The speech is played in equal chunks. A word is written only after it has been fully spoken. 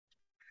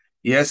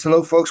Yes,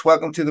 hello, folks.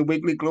 Welcome to the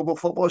weekly Global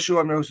Football Show.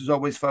 I'm your host, as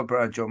always, Phil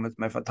Brown, joined with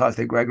my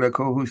fantastic regular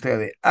co-host,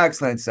 the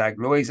excellent Zach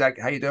Louis. Zach,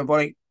 how you doing,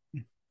 buddy?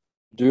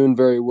 Doing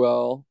very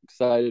well.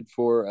 Excited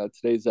for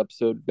today's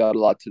episode. We've got a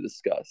lot to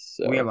discuss.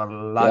 We have So, a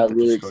yeah, lot to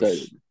really excited.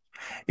 discuss.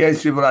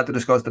 Yes, we have a lot to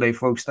discuss today,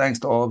 folks. Thanks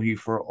to all of you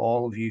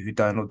who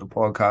download the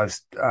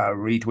podcast,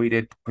 retweet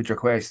it, put your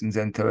questions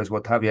into us,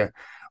 what have you.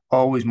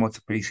 Always much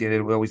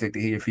appreciated. We always like to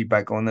hear your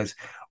feedback on this.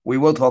 We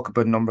will talk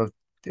about a number of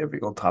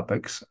difficult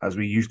topics, as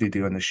we usually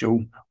do on the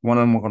show. One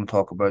of them we're going to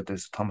talk about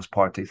is Thomas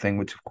Partey thing,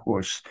 which, of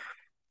course,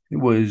 it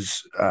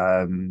was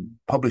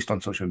published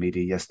on social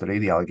media yesterday,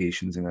 the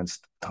allegations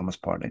against Thomas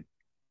Partey.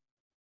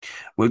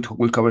 We'll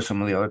cover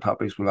some of the other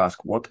topics. We'll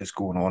ask what is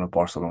going on at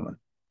Barcelona.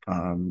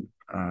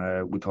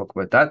 We'll talk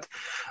about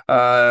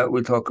that.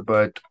 We'll talk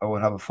about. I will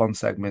have a fun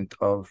segment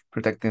of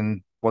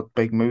predicting what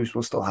big moves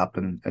will still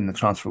happen in the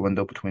transfer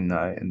window between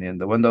now and the end of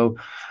the window.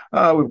 We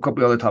have a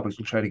couple of other topics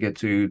we'll try to get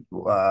to.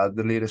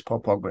 The latest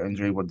Paul Pogba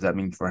injury. What does that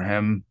mean for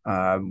him?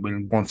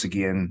 We'll once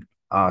again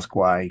ask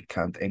why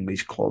can't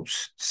English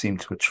clubs seem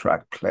to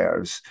attract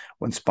players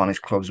when Spanish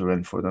clubs are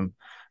in for them.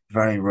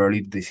 Very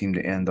rarely do they seem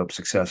to end up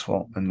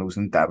successful in those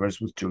endeavours,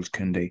 with Jules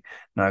Koundé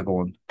now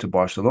going to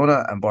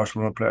Barcelona, and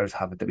Barcelona players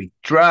having to be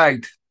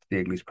dragged to the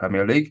English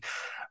Premier League.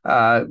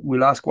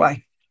 We'll ask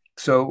why.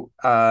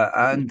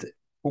 And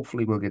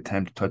hopefully we'll get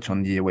time to touch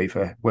on the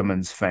UEFA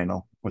Women's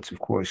Final, which of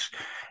course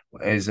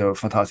is a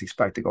fantastic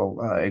spectacle.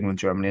 England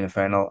Germany in a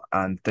final,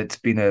 and it's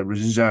been a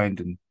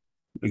resounding,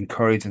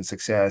 encouraging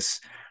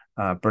success.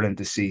 Brilliant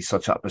to see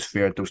such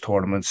atmosphere at those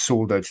tournaments,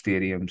 sold out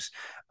stadiums,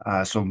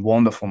 some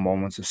wonderful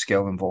moments of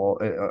skill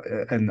involved,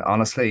 and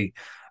honestly,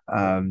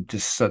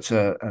 just such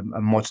a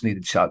much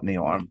needed shot in the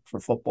arm for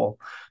football.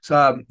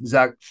 So,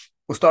 Zach,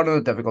 we'll start on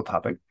a difficult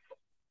topic,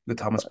 the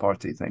Thomas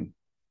Partey thing.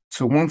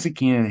 So, once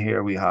again,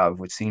 here we have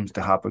what seems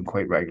to happen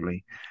quite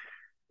regularly,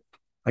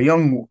 a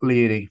young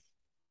lady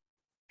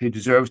who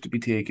deserves to be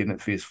taken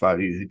at face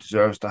value, who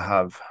deserves to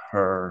have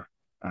her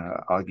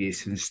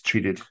allegations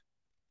treated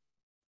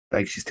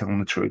like she's telling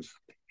the truth,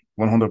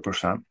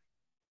 100%.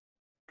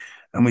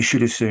 And we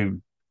should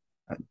assume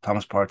that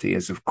Thomas Partey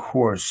is, of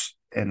course,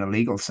 in a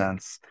legal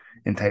sense,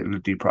 entitled to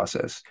due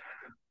process.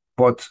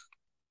 But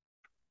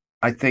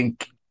I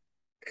think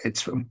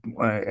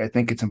I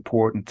think it's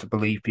important to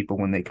believe people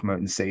when they come out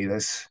and say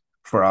this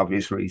for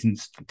obvious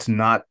reasons, to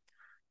not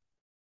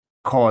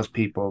cause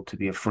people to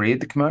be afraid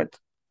to come out,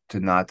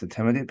 to not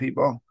intimidate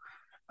people,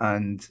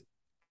 and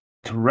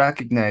to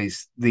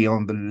recognize the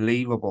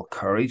unbelievable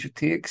courage it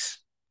takes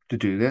to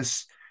do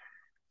this,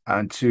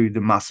 and to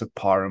the massive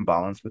power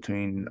imbalance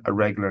between a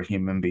regular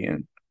human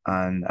being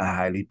and a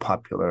highly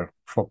popular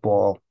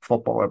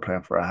footballer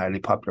playing for a highly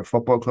popular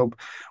football club,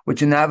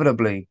 which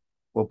inevitably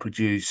will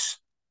produce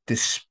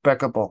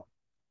despicable,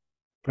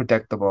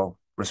 predictable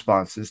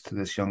responses to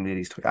this young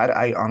lady's tweet.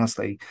 I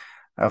honestly,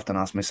 I often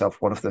ask myself,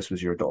 what if this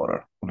was your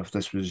daughter? What if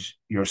this was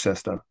your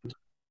sister?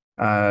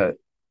 Uh,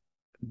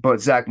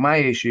 but Zach, my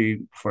issue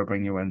before I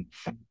bring you in,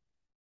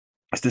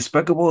 as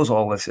despicable as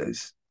all this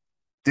is,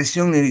 this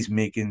young lady's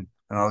making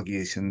an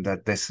allegation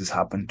that this has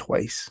happened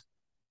twice.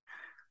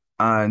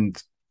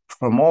 And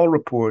from all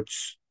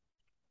reports,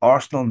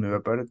 Arsenal knew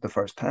about it the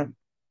first time.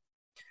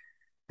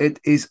 It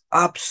is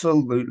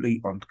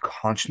absolutely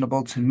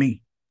unconscionable to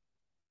me,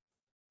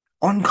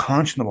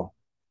 unconscionable,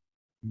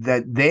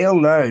 that they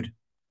allowed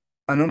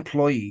an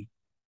employee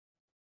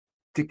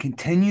to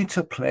continue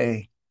to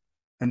play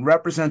and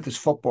represent this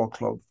football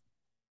club,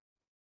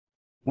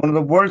 one of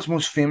the world's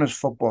most famous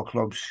football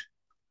clubs,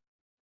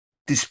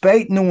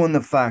 despite knowing the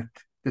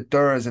fact that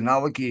there is an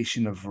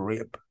allegation of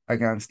rape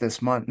against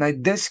this man. Now,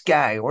 this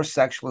guy, or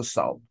sexual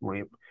assault,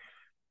 rape,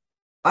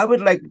 I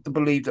would like to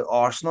believe that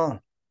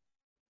Arsenal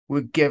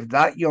would give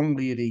that young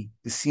lady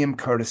the same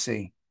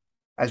courtesy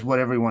as what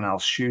everyone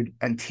else should,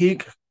 and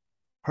take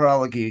her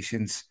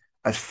allegations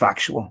as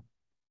factual,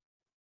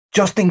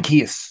 just in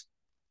case.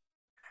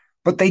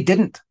 But they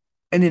didn't.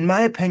 And in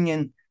my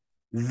opinion,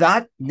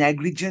 that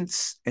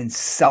negligence and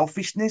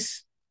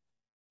selfishness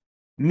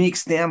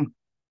makes them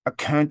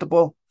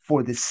accountable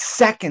for the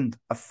second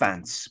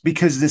offense,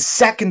 because the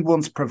second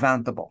one's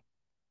preventable.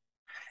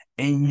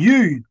 And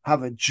you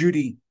have a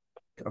duty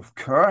of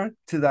care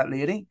to that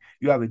lady.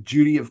 You have a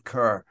duty of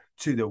care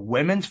to the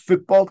women's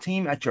football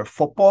team at your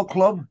football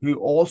club, who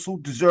also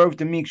deserve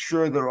to make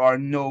sure there are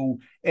no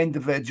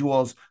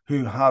individuals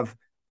who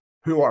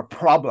are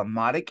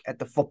problematic at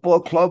the football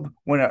club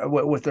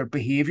with their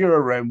behavior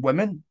around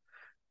women.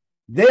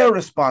 They're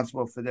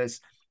responsible for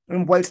this.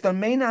 And whilst there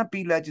may not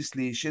be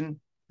legislation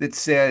that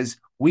says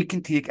we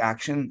can take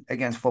action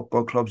against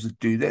football clubs that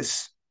do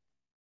this,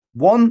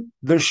 one,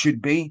 there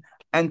should be,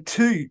 and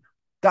two,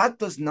 that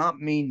does not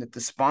mean that the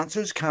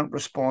sponsors can't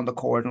respond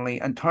accordingly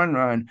and turn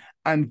around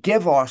and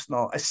give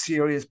Arsenal a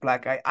serious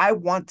black eye. I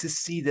want to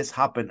see this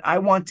happen. I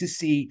want to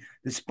see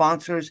the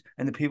sponsors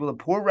and the people that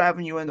pour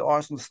revenue into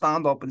Arsenal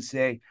stand up and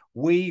say,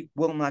 we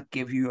will not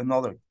give you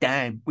another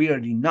dime. We do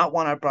not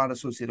want our brand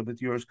associated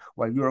with yours,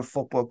 while you're a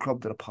football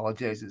club that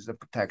apologizes and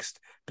protects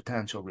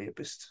potential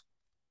rapists.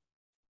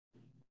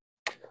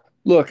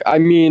 Look, I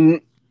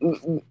mean,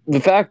 the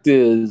fact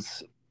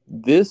is,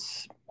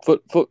 this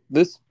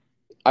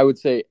I would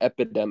say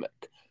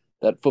epidemic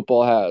that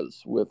football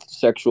has with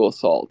sexual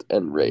assault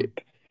and Mhm.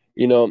 rape.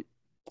 You know,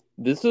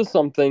 this is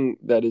something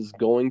that is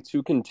going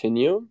to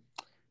continue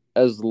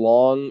as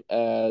long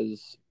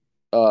as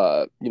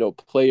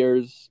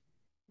players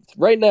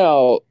right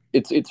now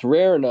it's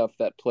rare enough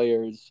that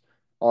players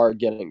are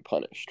getting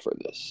punished for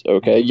this.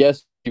 Okay, Mhm.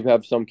 yes, you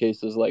have some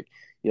cases like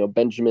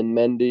Benjamin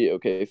Mendy.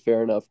 Okay,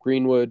 fair enough.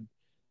 Greenwood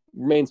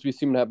remains to be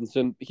seen what happens to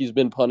him. He's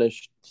been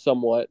punished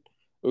somewhat.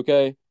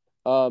 Okay,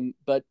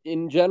 but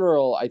in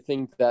general, I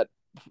think that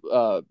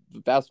the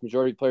vast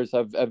majority of players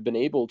have been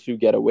able to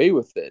get away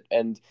with it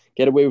and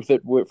get away with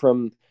it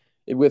from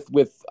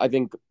with I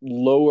think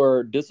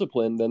lower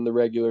discipline than the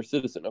regular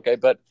citizen. Okay,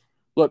 but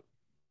look,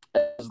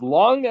 as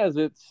long as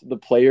it's the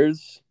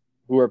players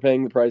who are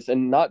paying the price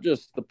and not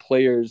just the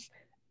players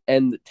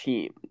and the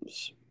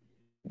teams,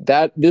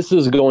 that this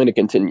is going to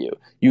continue.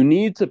 You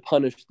need to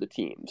punish the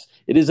teams.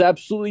 It is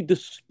absolutely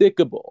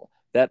despicable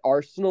that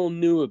Arsenal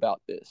knew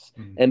about this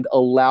Mhm. and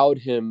allowed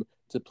him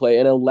to play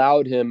and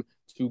allowed him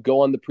to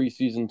go on the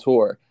preseason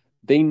tour.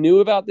 They knew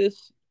about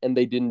this and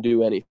they didn't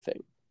do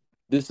anything.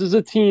 This is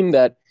a team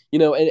that,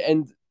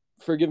 and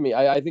forgive me,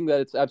 I think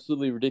that it's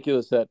absolutely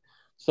ridiculous that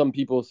some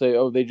people say,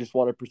 oh, they just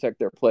want to protect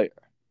their player.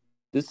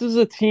 This is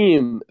a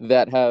team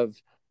that have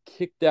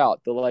kicked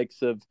out the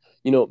likes of,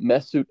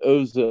 Mesut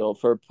Ozil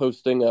for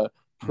posting a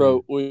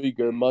pro Mhm.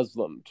 Uyghur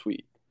Muslim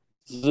tweet.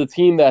 This is a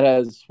team that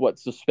has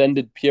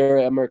suspended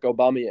Pierre-Emerick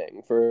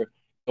Aubameyang for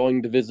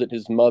going to visit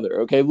his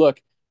mother. Okay,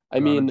 look, I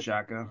Granit mean,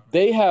 Xhaka.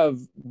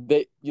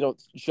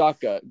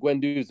 Xhaka,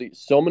 Guendouzi,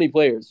 so many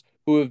players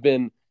who have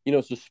been,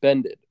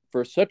 suspended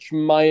for such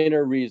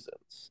minor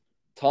reasons.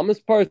 Thomas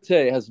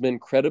Partey has been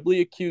credibly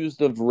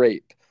accused of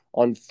rape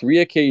on 3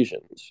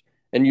 occasions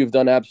and you've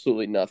done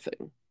absolutely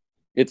nothing.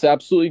 It's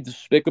absolutely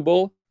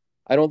despicable.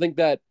 I don't think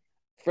that,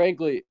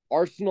 frankly,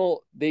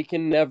 Arsenal, they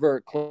can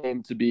never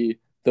claim to be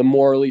the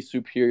morally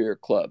superior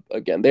club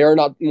again. They are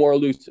not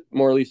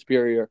morally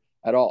superior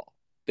at all.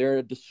 They're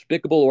a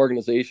despicable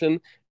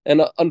organization.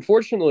 And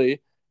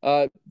unfortunately,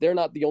 they're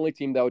not the only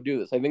team that would do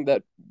this. I think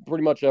that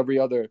pretty much every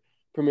other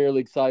Premier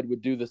League side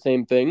would do the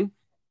same thing.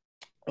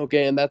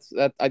 Okay, and that's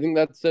that. I think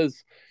that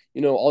says,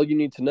 all you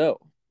need to know.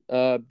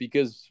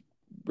 Because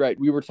right,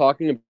 we were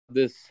talking about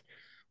this,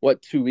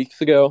 2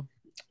 weeks ago,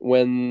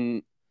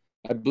 when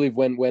I believe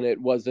when it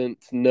wasn't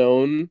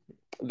known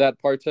that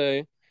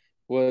Partey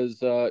was,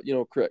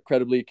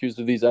 credibly accused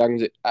of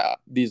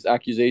these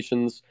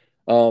accusations.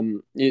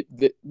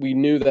 We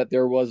knew that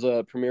there was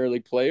a Premier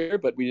League player,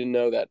 but we didn't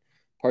know that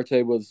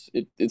Partey was.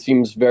 It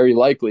seems very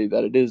likely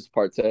that it is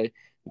Partey.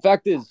 The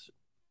fact is,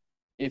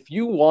 if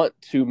you want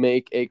to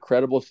make a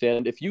credible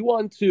stand, if you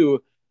want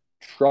to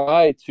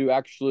try to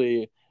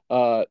actually,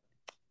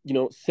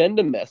 send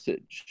a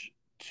message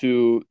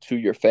to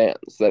your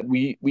fans that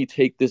we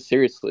take this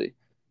seriously,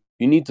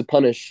 you need to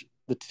punish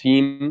the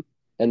team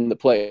and the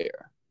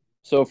player.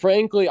 So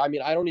frankly, I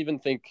mean, I don't even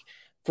think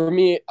for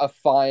me a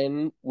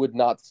fine would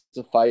not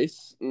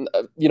suffice.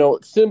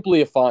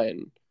 Simply a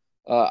fine.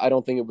 I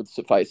don't think it would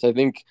suffice. I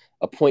think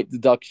a point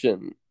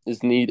deduction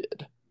is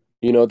needed.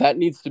 That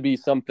needs to be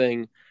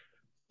something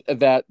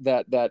that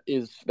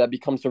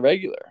becomes a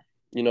regular,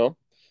 you know,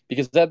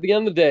 because at the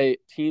end of the day,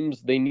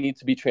 teams, they need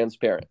to be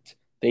transparent.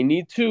 They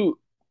need to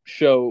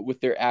show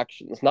with their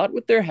actions, not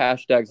with their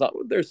hashtags, not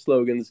with their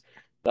slogans,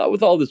 not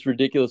with all this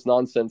ridiculous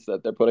nonsense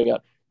that they're putting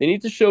out. They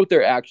need to show with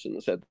their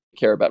actions that they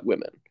care about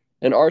women.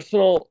 And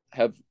Arsenal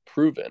have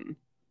proven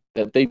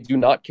that they do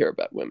not care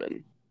about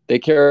women. They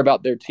care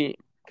about their team,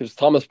 because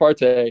Thomas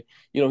Partey,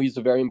 he's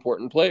a very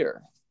important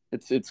player.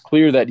 It's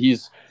clear that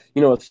he's,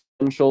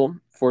 essential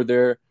for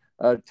their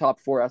top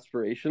four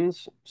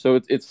aspirations. So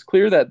it's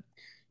clear that,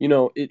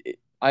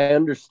 I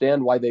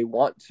understand why they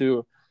want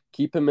to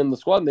keep him in the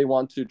squad and they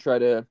want to try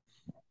to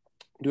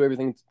do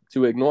everything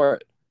to ignore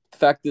it. The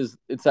fact is,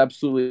 it's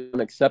absolutely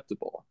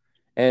unacceptable.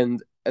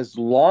 And as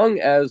long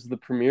as the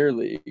Premier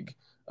League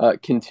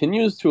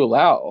continues to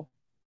allow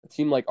a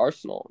team like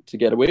Arsenal to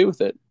get away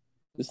with it,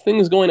 this thing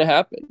is going to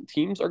happen.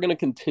 Teams are going to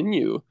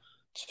continue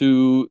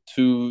to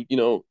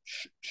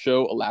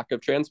show a lack of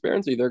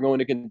transparency. They're going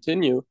to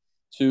continue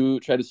to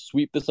try to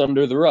sweep this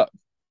under the rug,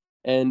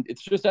 and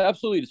it's just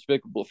absolutely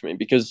despicable for me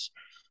because,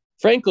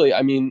 frankly,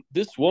 I mean,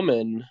 this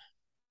woman,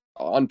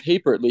 on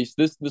paper at least,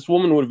 this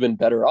woman would have been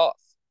better off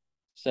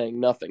saying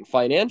nothing Yeah,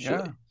 financially.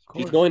 of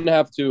She's course. going to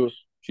have to.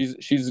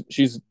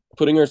 She's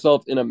putting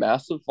herself in a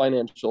massive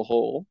financial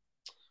hole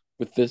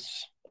with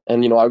this,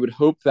 and I would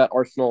hope that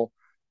Arsenal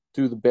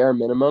do the bare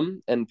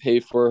minimum and pay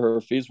for her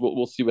fees.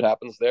 We'll see what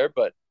happens there,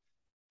 but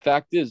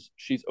fact is,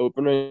 she's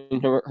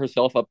opening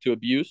herself up to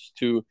abuse,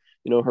 to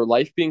her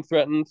life being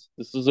threatened.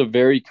 This is a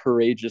very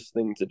courageous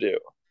thing to do.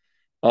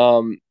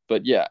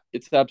 But yeah,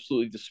 it's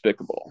absolutely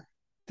despicable.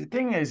 The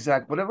thing is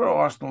that whatever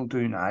Arsenal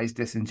do now is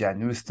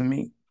disingenuous to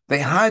me. They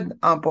had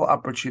ample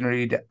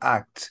opportunity to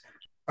act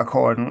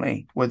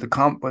accordingly with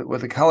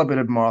a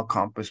calibrated moral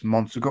compass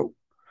months ago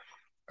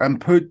and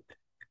put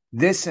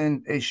this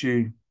in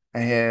issue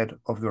ahead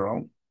of their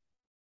own.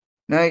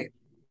 Now,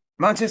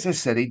 Manchester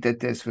City did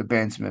this with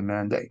Benjamin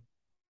Mendy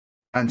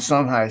and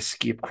somehow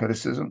escaped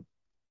criticism.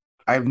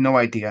 I have no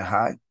idea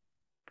how.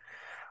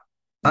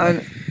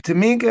 And to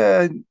make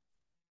a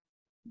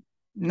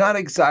not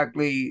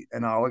exactly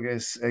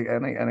analogous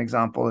an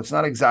example, it's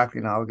not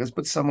exactly analogous,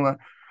 but similar.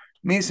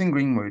 Mason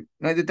Greenwood.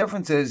 Now the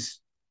difference is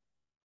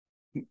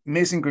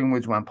Mason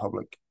Greenwood's went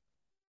public.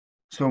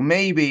 So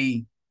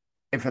maybe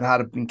if it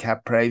had been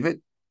kept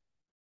private,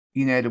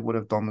 United would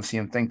have done the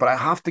same thing. But I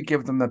have to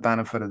give them the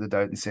benefit of the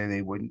doubt and say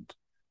they wouldn't.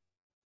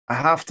 I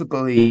have to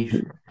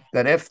believe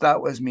that if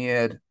that was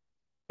made,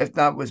 because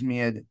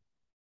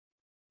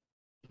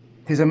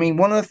I mean,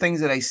 one of the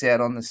things that I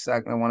said on this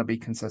segment, I want to be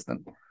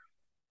consistent.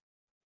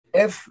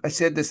 If I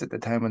said this at the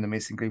time when the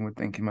Mason Greenwood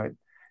thing came out,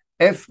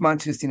 if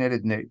Manchester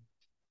United knew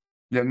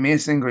that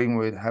Mason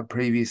Greenwood had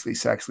previously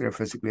sexually or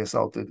physically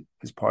assaulted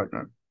his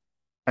partner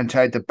and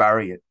tried to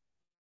bury it,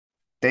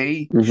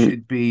 they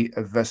should be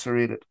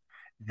eviscerated.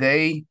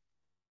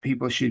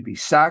 People should be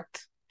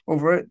sacked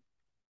over it.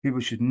 People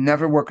should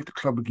never work at the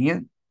club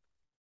again.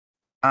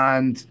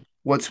 And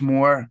what's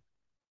more,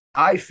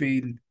 I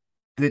feel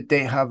that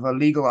they have a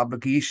legal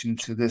obligation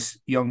to this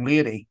young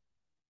lady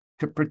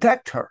to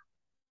protect her,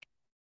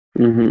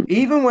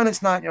 even when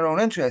it's not in your own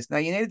interest. Now,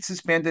 United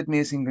suspended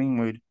Mason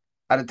Greenwood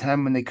at a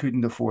time when they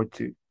couldn't afford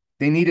to.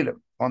 They needed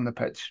him on the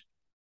pitch.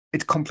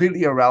 It's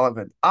completely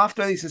irrelevant.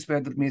 After they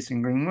suspended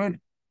Mason Greenwood,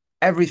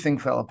 everything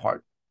fell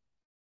apart.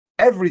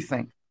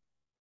 Everything.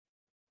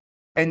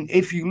 And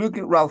if you look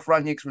at Ralph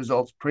Rangnick's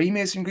results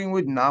pre-Mason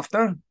Greenwood and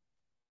after,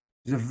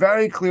 there's a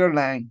very clear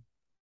line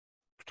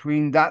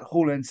between that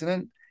whole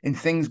incident and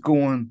things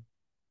going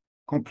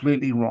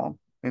completely wrong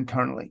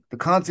internally. The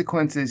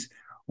consequences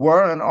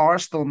were and are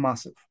still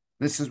massive.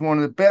 This is one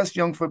of the best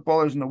young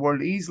footballers in the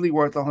world, easily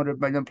worth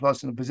 100 million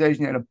plus in a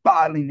position you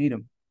badly need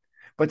him.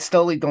 But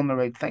still, they done the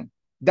right thing.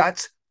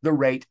 That's the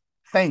right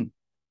thing.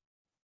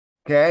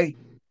 Okay?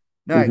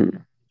 Now,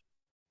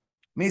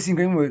 Mason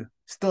Greenwood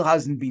still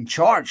hasn't been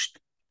charged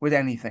with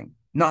anything.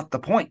 Not the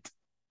point.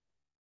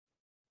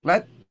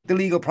 Let the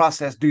legal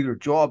process do their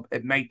job.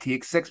 It might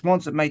take 6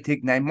 months, it might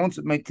take 9 months,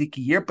 it might take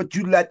a year, but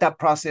you let that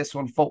process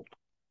unfold.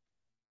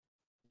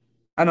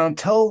 And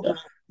until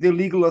the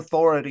legal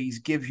authorities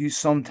give you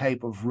some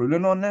type of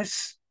ruling on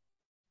this,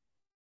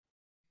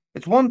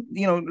 it's one,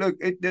 look,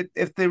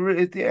 if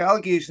the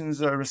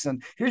allegations are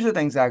rescinded, here's the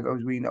thing, Zach,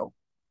 as we know.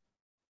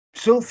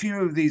 So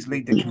few of these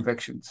lead to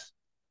convictions,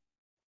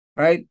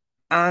 right?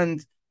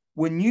 And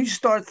when you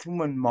start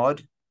throwing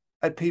mud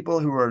at people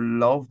who are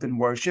loved and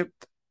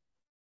worshipped,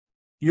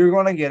 you're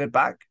going to get it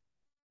back,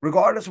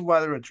 regardless of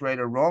whether it's right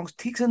or wrong. It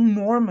takes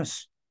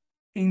enormous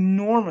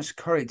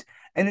courage.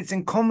 And it's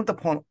incumbent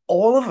upon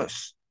all of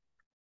us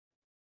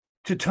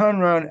to turn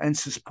around and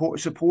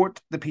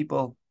support the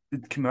people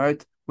that come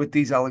out with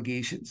these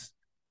allegations.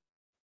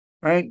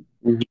 Right?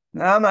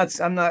 Now, that's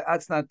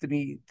not to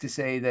me to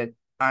say that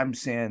I'm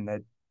saying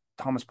that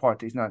Thomas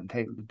Partey is not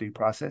entitled to due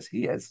process.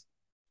 He is.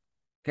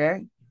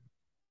 Okay?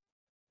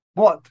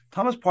 But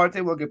Thomas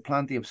Partey will get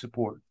plenty of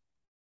support,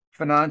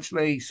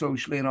 financially,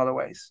 socially, and other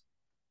ways.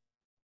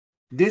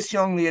 This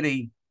young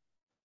lady,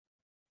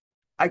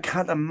 I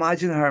can't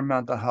imagine her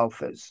mental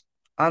health is.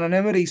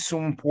 Anonymity is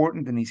so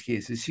important in these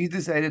cases. She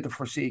decided to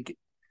forsake it.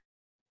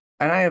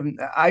 And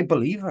I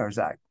believe her,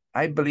 Zach.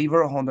 I believe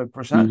her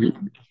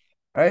 100%.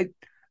 Right?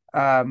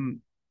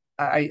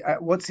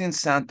 What's the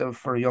incentive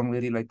for a young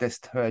lady like this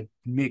to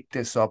make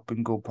this up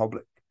and go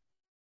public?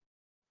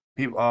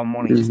 People,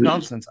 money. It's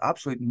nonsense.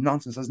 Absolute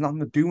nonsense. It has nothing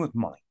to do with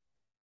money.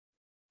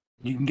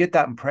 You can get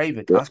that in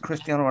private. Ask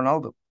Cristiano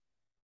Ronaldo.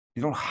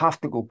 You don't have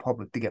to go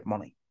public to get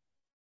money.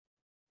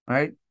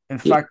 Right? In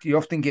fact, you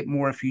often get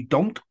more if you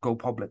don't go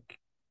public.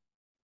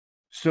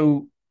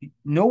 So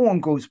no one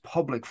goes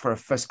public for a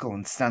fiscal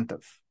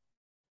incentive.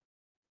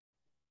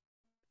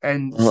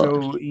 And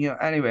so,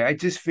 anyway, I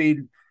just feel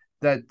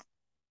that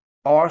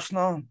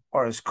Arsenal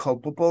are as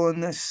culpable in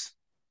this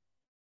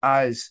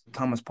as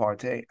Thomas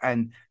Partey.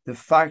 And the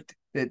fact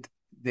that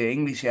the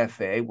English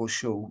FA will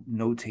show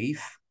no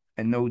teeth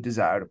and no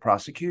desire to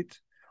prosecute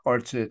or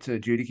to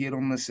adjudicate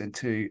on this and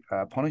to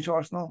punish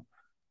Arsenal,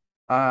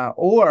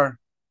 or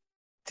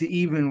to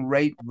even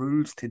write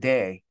rules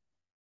today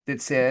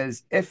that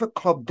says if a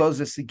club does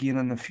this again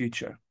in the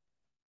future,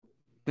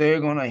 they're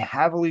going to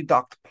heavily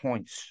dock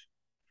points.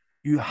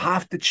 You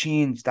have to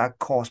change that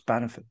cost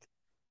benefit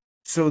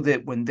so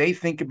that when they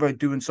think about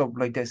doing something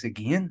like this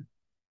again,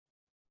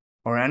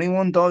 or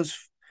anyone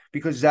does,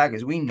 because Zach,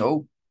 as we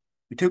know,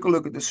 we took a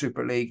look at the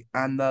Super League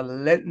and the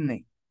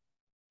litany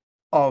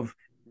of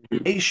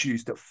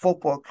issues that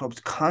football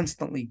clubs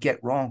constantly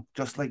get wrong,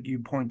 just like you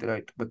pointed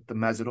out with the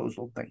Mesut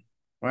Ozil thing,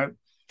 right?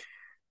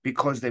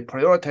 Because they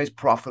prioritize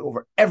profit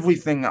over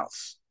everything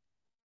else,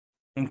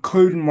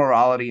 including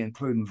morality,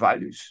 including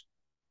values,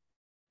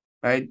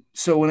 right?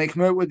 So when they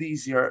come out with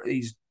these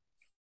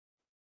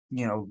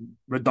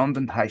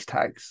redundant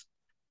hashtags,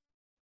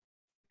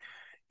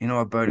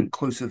 about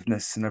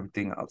inclusiveness and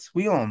everything else,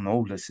 we all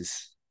know this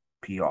is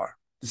PR.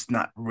 It's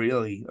not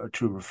really a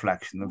true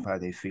reflection of how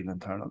they feel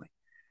internally.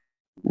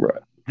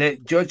 Right. They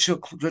judge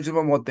them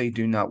on what they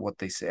do, not what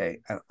they say.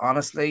 And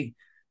honestly,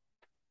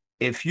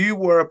 if you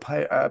were a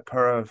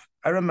pair of,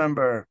 I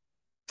remember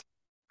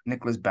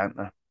Nicholas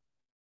Bentner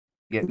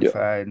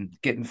Yeah.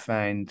 getting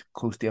fined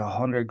close to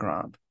 100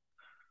 grand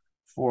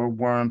for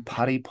wearing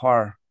Paddy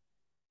Power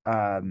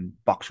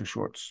boxer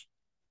shorts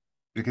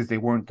because they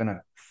weren't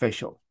an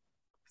official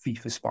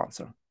FIFA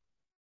sponsor.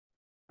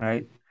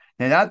 Right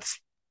now,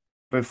 that's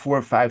about 4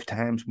 or 5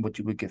 times what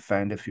you would get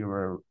fined if you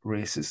were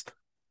racist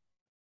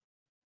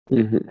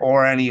Mm-hmm.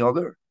 or any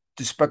other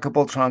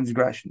despicable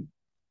transgression.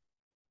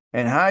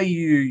 And how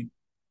you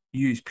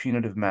use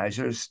punitive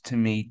measures to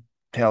me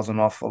tells an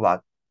awful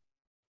lot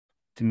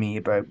to me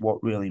about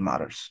what really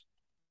matters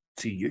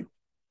to you.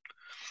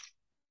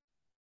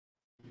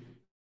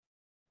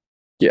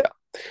 Yeah.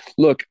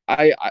 Look,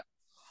 I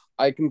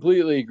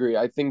completely agree.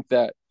 I think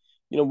that,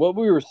 what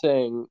we were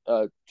saying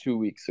 2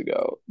 weeks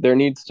ago, there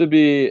needs to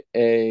be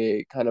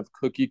a kind of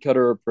cookie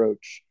cutter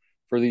approach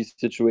for these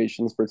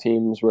situations for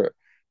teams where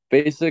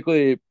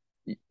basically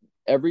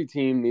every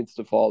team needs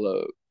to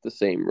follow the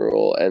same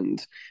rule,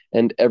 and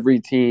every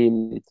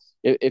team,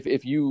 if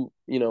if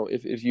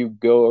you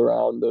go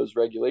around those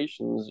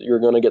regulations, you're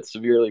going to get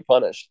severely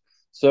punished.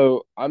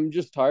 So I'm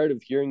just tired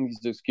of hearing these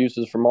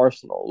excuses from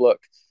Arsenal. Look,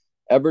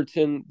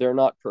 Everton, they're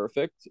not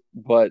perfect,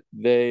 but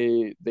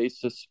they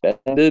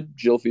suspended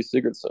Gylfi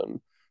Sigurdsson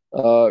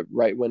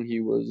right when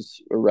he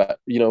was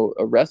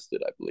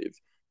arrested, I believe,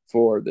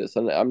 for this,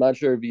 and I'm not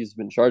sure if he's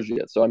been charged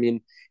yet. So I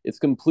mean, it's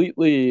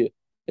completely,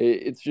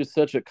 it's just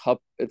such a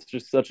cop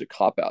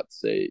out to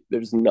say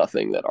there's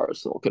nothing that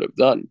Arsenal could have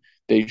done.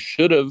 They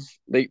could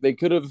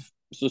have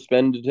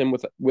suspended him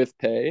with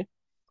pay.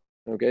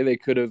 Okay, they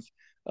could have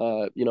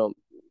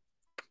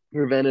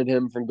prevented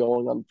him from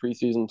going on the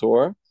preseason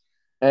tour.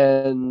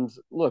 And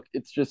look,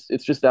 it's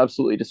just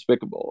absolutely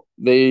despicable.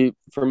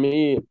 For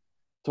me,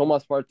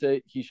 Thomas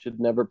Partey, he should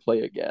never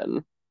play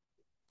again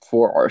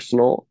for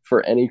Arsenal,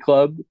 for any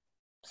club.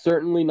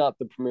 Certainly not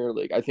the Premier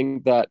League. I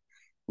think that,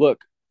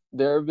 look,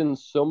 there have been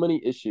so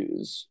many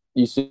issues.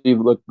 You see,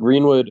 look,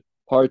 Greenwood,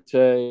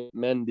 Partey,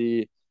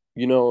 Mendy,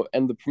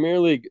 and the Premier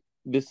League,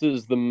 this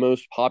is the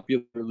most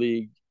popular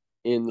league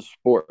in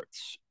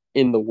sports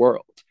in the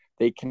world.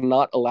 They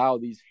cannot allow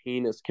these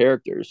heinous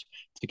characters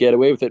to get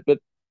away with it. But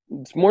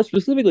more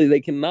specifically,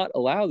 they cannot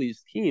allow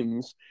these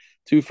teams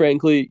to,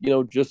 frankly,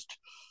 just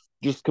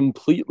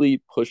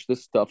completely push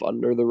this stuff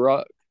under the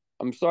rug.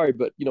 I'm sorry,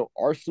 but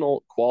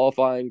Arsenal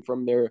qualifying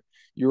from their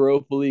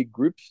Europa League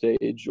group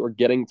stage or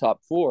getting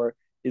top four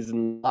is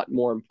not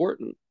more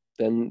important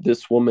than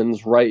this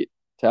woman's right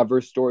to have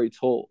her story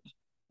told,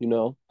 you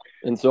know?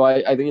 And so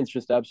I think it's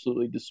just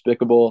absolutely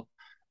despicable.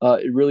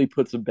 It really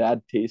puts a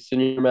bad taste in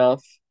your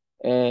mouth.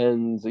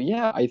 And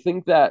yeah, I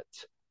think that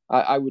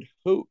I would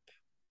hope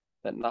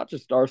that not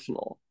just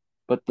Arsenal,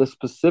 but the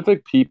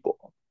specific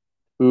people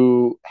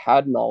who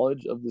had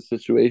knowledge of the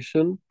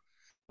situation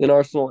in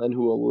Arsenal and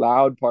who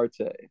allowed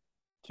Partey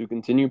to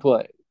continue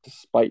playing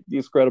despite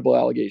these credible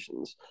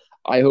allegations,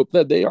 I hope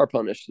that they are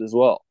punished as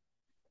well.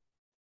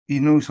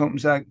 You know something,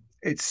 Zach?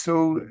 It's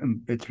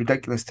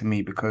ridiculous to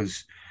me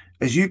because,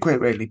 as you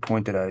quite rightly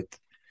pointed out,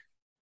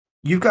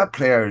 you've got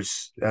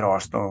players at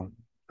Arsenal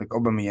like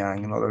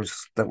Aubameyang and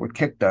others that were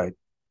kicked out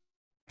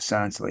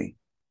essentially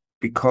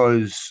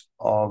because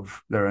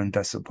of their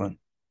indiscipline,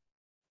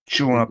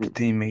 showing up to Mm-hmm.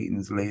 team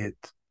meetings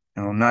late,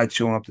 not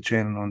showing up to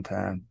training on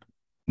time,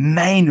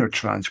 minor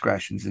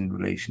transgressions in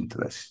relation to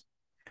this.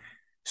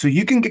 So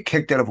you can get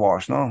kicked out of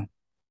Arsenal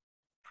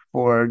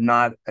for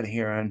not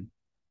adhering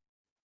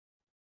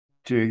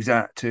to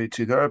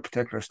their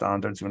particular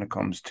standards when it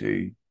comes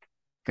to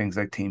things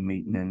like team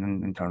meeting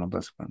and internal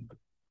discipline.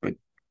 But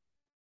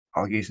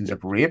allegations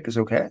of rape is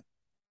okay.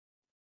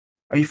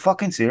 Are you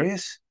fucking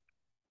serious?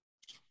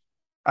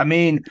 I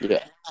mean,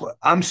 Yeah.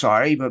 I'm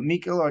sorry, but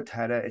Mikel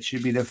Arteta, it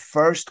should be the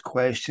first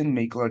question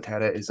Mikel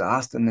Arteta is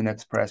asked in the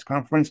next press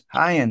conference.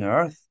 How on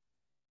earth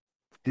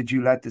did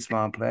you let this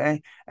man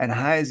play? And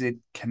how is it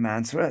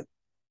commensurate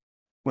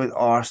with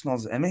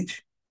Arsenal's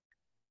image?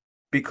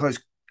 Because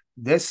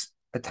this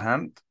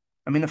attempt,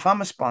 I mean, if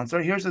I'm a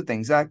sponsor, here's the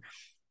thing, Zach.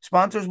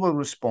 Sponsors will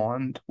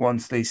respond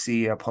once they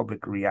see a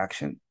public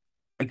reaction.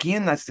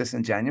 Again, that's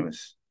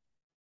disingenuous.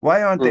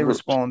 Why aren't they Mm-hmm.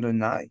 responding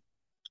now?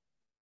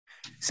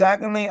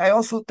 Secondly, I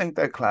also think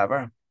they're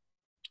clever.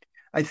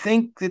 I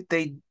think that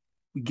they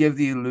give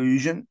the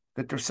illusion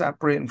that they're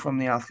separating from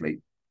the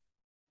athlete.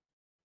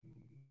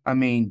 I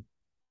mean,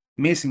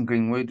 Mason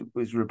Greenwood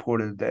was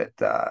reported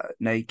that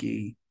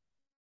Nike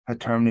had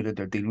terminated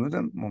their deal with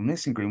him. Well,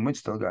 Mason Greenwood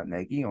still got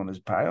Nike on his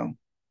pile.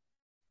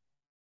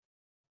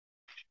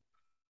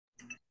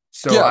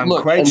 So Yeah, I'm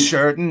look, quite and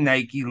certain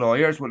Nike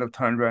lawyers would have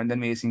turned around to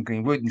Mason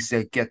Greenwood and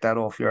said, get that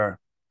off your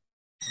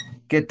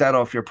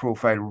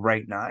profile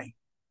right now.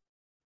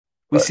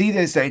 We right. see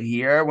this out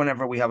here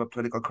whenever we have a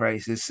political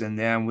crisis, and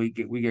then we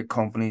get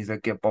companies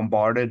that get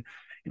bombarded.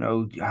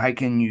 How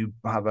can you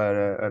have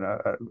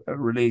a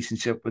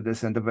relationship with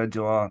this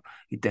individual?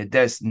 He did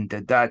this and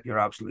did that. You're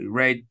absolutely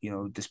right.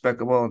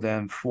 Despicable.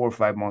 Then 4 or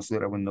 5 months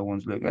later, when no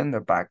one's looking,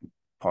 they're back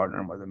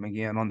partnering with him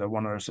again under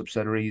one of their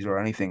subsidiaries or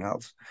anything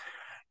else.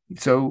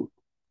 So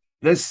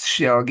this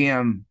shell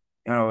game,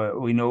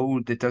 we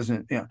know that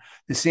doesn't,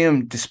 the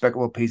same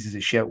despicable pieces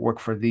of shit work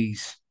for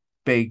these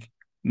big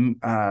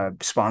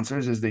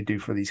sponsors as they do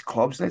for these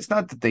clubs. It's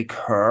not that they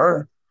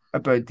care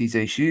about these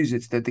issues,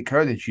 it's that they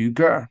care that you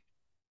care,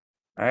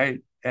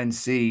 right? And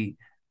see,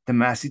 the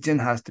messaging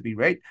has to be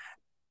right.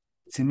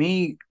 To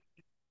me,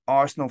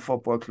 Arsenal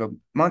Football Club,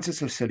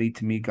 Manchester City,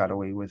 to me, got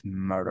away with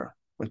murder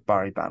with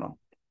Barry Bannell,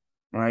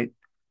 right?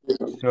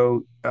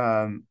 So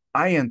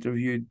I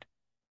interviewed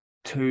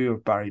two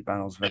of Barry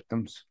Bannell's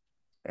victims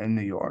in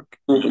New York.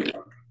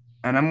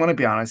 And I'm going to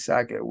be honest,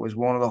 Zach, it was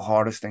one of the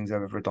hardest things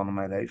I've ever done in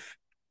my life.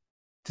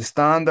 To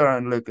stand there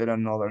and look at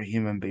another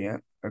human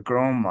being, a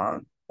grown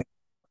man,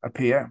 a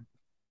peer,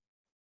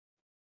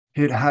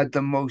 who'd had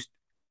the most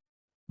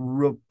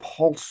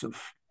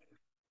repulsive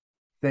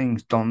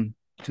things done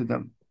to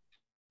them.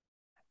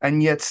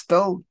 And yet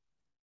still,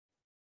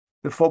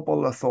 the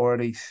football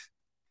authorities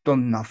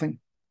done nothing.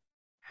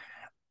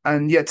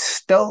 And yet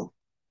still,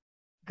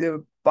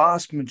 the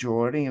vast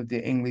majority of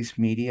the English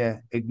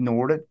media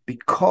ignored it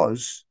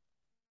because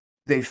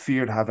they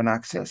feared having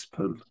access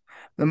pool.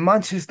 The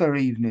Manchester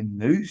Evening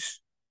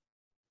News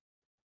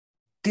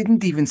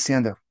didn't even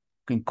send a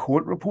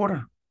court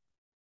reporter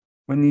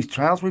when these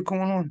trials were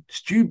going on.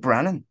 Stu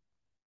Brennan,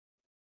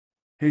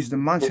 who's the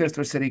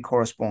Manchester City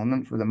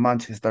correspondent for the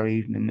Manchester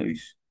Evening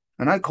News,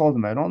 and I called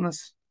him out on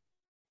this.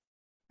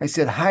 I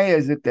said, how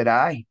is it that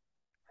I,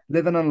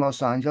 living in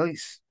Los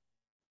Angeles,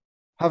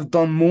 have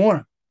done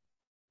more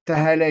to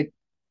highlight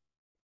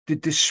the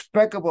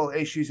despicable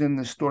issues in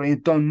the story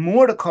and done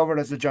more to cover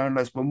it as a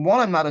journalist? But one,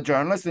 I'm not a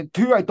journalist, and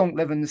two, I don't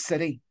live in the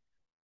city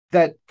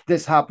that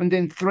this happened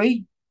in.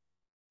 Three,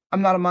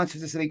 I'm not a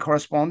Manchester City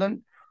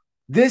correspondent.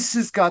 This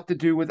has got to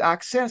do with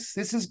access.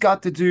 This has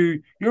got to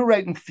do. You're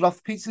writing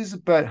fluff pieces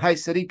about how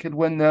City could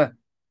win the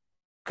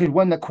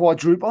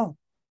quadruple,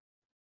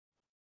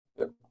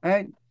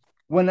 right?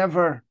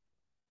 Whenever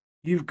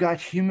you've got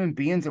human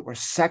beings that were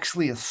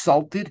sexually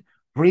assaulted,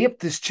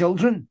 raped as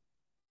children,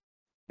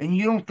 and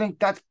you don't think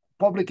that's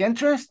public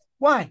interest?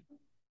 Why?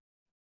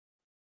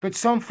 But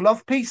some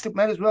fluff piece that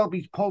might as well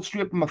be pulled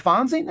straight from a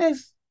fanzine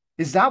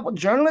is that what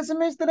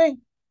journalism is today?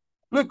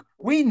 Look,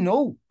 we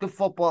know the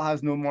football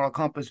has no moral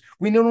compass.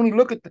 We not only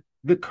look at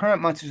the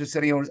current Manchester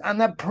City owners and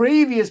the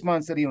previous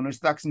Man City owners,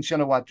 Thaksin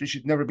Shinawatra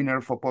should never be near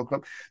a football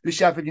club, the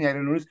Sheffield United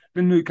owners,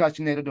 the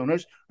Newcastle United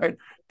owners, right?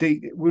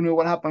 We know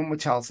what happened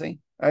with Chelsea.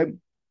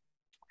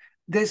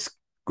 This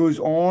goes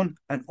on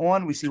and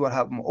on. We see what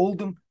happened with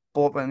Oldham,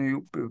 bought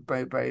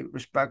by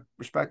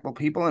respectable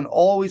people, and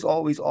always,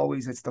 always,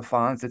 always, it's the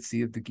fans that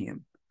save the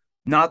game,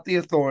 not the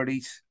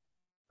authorities.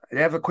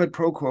 They have a quid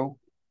pro quo.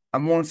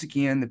 And once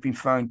again, they've been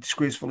found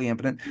disgracefully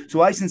impotent. So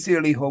I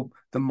sincerely hope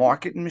the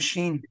marketing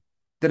machine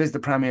that is the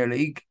Premier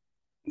League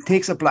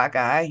takes a black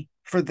eye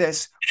for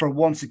this, for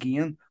once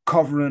again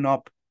covering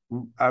up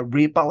a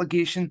rape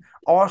allegation.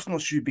 Arsenal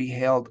should be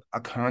held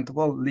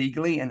accountable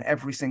legally in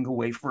every single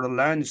way for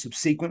allowing the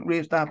subsequent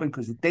rapes to happen,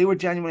 because if they were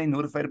genuinely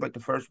notified about the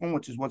first one,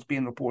 which is what's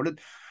being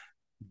reported,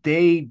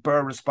 they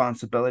bear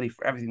responsibility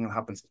for everything that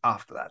happens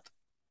after that.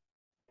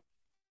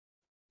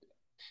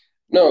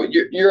 No,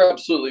 you're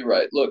absolutely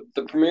right. Look,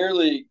 the Premier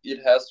League, it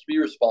has to be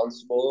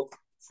responsible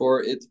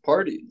for its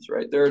parties,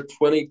 right? There are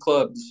 20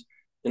 clubs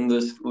in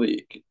this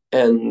league.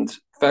 And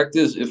fact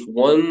is, if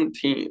one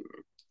team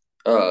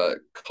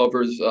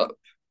covers up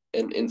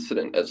an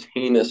incident as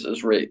heinous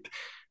as rape,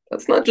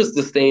 that's not just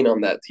a stain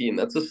on that team,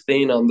 that's a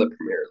stain on the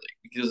Premier League,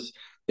 because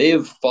they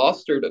have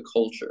fostered a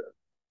culture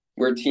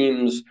where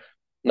teams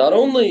not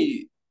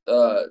only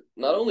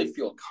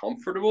feel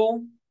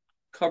comfortable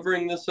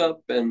covering this up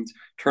and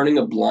turning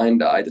a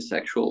blind eye to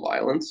sexual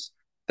violence.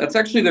 That's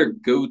actually their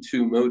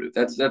go-to motive.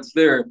 That's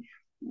their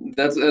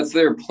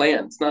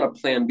plan. It's not a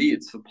plan B,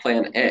 it's a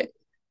plan A.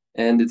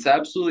 And it's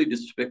absolutely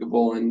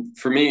despicable. And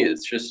for me,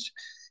 it's just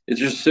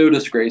so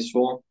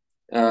disgraceful.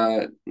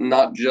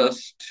 Not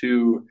just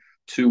to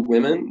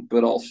women,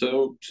 but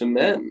also to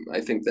men. I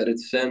think that it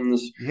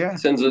sends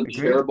a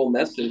terrible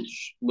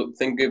message. Look,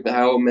 think of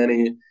how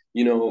many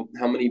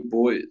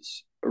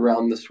boys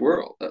around the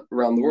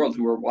world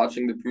who are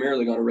watching the Premier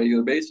League on a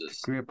regular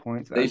basis. Great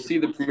point. They see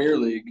the Premier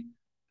League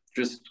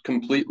just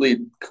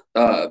completely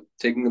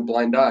taking a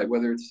blind eye,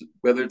 whether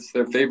it's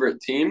their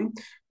favorite team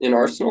in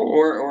Arsenal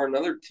or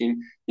another team,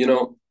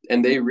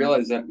 and they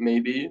realize that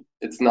maybe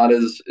it's not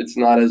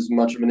as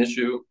much of an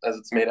issue as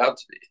it's made out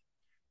to be.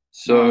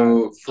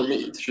 So for me,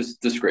 it's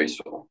just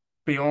disgraceful.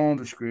 Beyond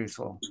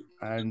disgraceful,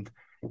 and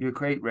you're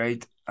quite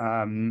right.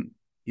 When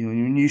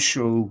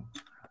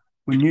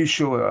you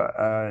show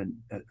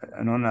an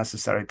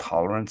unnecessary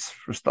tolerance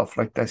for stuff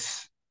like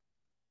this,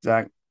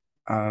 Zach,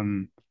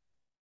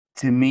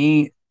 to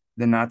me,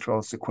 the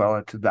natural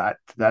sequela to that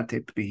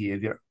type of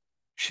behavior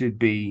should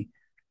be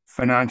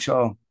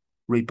financial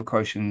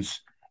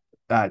repercussions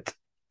that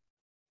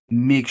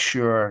make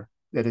sure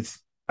that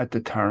it's a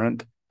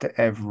deterrent to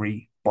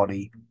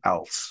everybody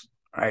else,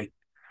 right?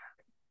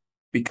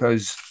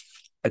 Because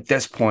at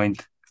this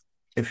point,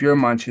 if you're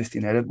Manchester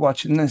United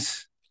watching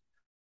this,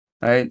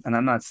 right, and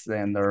I'm not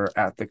saying they're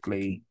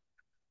ethically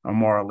or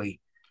morally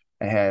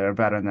ahead or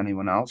better than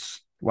anyone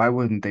else, why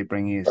wouldn't they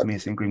bring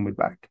Mason Greenwood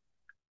back?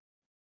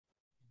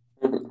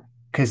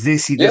 Because they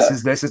see Yeah.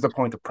 this is the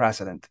point of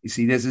precedent. You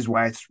see, this is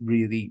why it's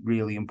really,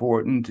 really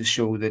important to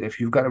show that if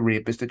you've got a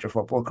rapist at your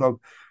football club,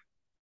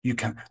 you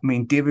can. I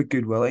mean, David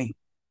Goodwillie,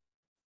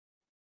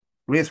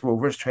 Raith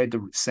Rovers tried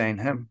to sign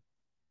him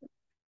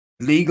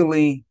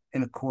legally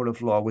in a court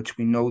of law, which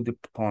we know the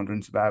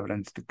preponderance of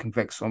evidence to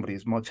convict somebody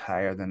is much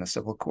higher than a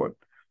civil court.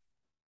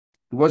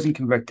 He wasn't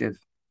convicted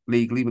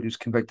legally, but he was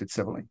convicted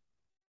civilly,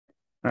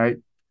 right?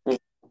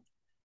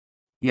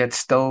 Yet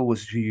still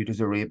was viewed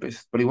as a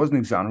rapist, but he wasn't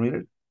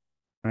exonerated.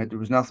 Right, there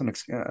was nothing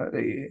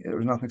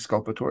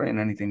exculpatory in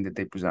anything that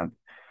they present.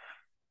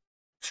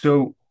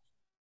 So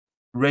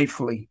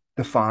rightfully,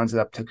 the fans of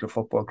that particular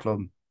football club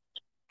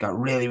got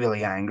really,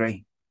 really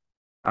angry,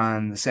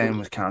 and the same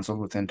was cancelled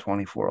within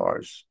 24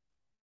 hours.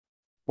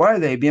 Why are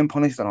they being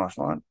punished in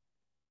Arsenal?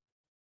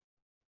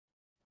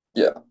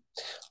 Yeah.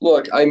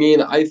 Look, I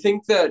mean, I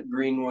think that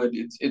Greenwood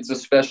it's a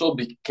special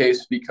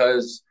case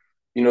because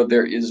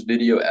there is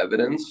video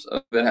evidence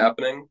of it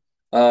happening,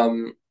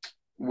 um,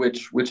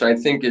 which I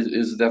think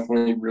is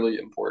definitely really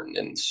important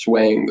in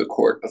swaying the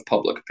court of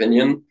public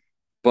opinion.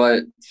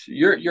 But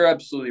you're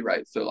absolutely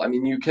right, Phil. I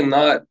mean, you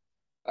cannot.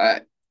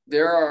 I,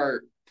 there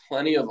are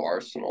plenty of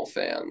Arsenal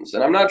fans,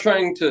 and I'm not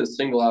trying to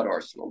single out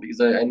Arsenal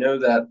because I know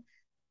that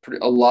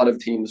a lot of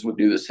teams would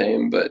do the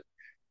same, but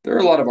there are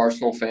a lot of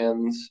Arsenal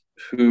fans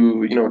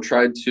who,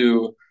 tried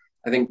to,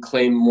 I think,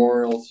 claim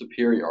moral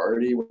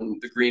superiority when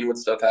the Greenwood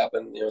stuff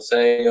happened,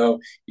 saying, oh,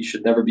 he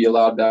should never be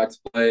allowed back to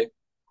play,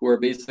 who are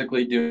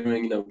basically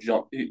doing,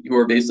 who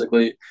are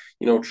basically,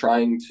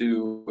 trying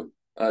to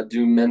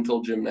do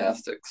mental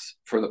gymnastics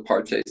for the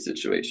Partey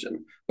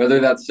situation. Whether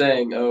that's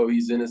saying, oh,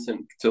 he's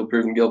innocent until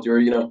proven guilty, or,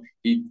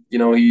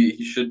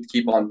 he should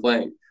keep on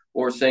playing,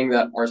 or saying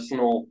that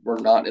Arsenal were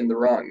not in the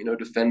wrong,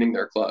 defending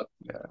their club.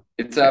 Yeah,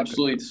 It's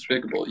absolutely ridiculous.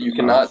 despicable. You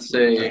cannot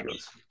Absolutely say,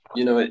 ridiculous.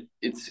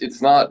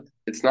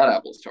 it's not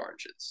apples to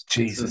oranges. It's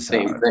the Jesus,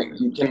 same thing.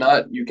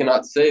 You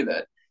cannot say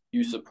that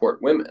you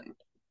support women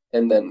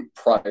and then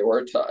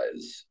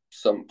prioritize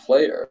some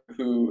player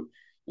who,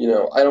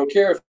 I don't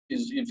care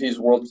if he's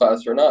world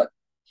class or not.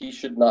 He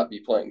should not be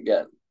playing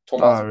again.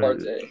 Thomas oh,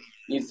 Partey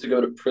needs to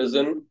go to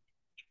prison,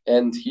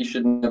 and he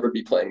should never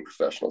be playing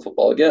professional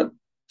football again.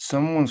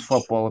 someone's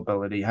football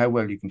ability, how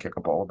well you can kick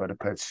a ball about a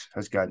pitch,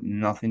 has got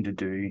nothing to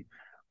do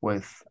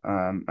with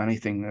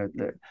anything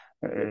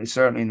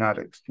certainly not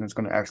it's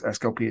going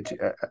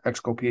to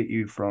exculpate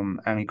you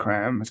from any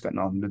crime. It's got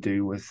nothing to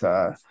do with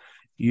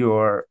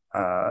your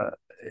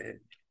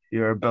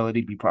your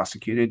ability to be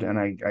prosecuted, and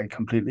I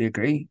completely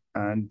agree.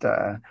 And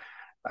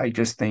I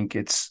just think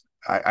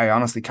I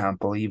honestly can't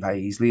believe how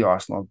easily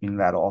Arsenal have been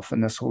let off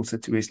in this whole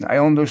situation. I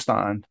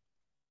understand,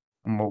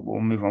 and we'll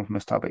move on from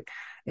this topic.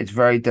 It's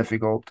very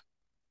difficult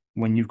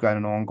when you've got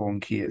an ongoing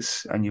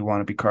case and you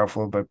want to be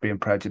careful about being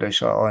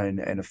prejudicial and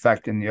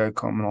affecting the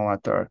outcome and all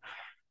that there.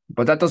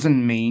 But that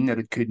doesn't mean that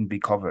it couldn't be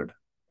covered,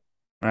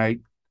 right?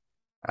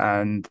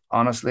 And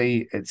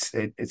honestly,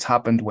 it's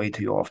happened way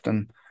too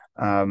often.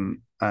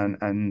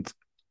 And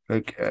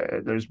like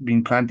there's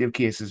been plenty of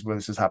cases where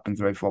this has happened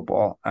throughout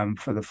football. And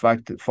for the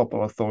fact that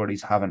football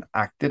authorities haven't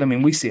acted, I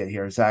mean, we see it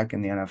here, Zach,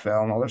 in the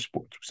NFL and other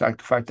sports. Zach,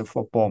 the fact that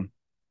football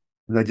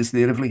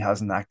legislatively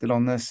hasn't acted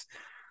on this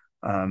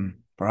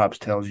perhaps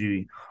tells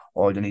you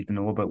all you need to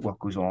know about what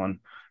goes on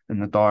in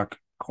the dark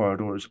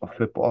corridors of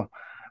football.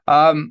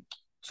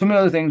 Some of the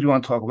other things we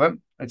want to talk about.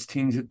 Let's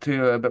change it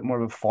to a bit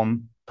more of a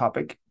fun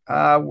topic.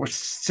 We're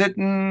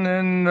sitting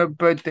in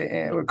about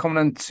we're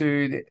coming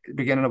into the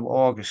beginning of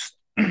August,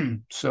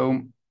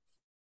 so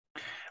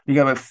we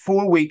got about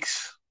 4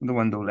 weeks in the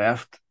window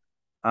left,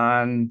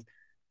 and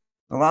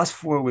the last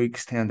 4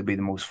 weeks tend to be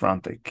the most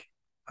frantic.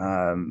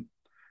 I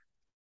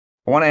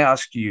want to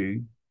ask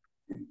you,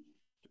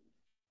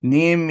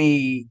 name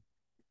me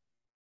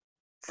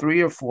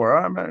three or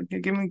four.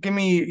 Give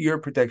me your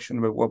prediction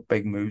about what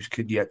big moves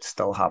could yet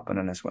still happen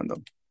in this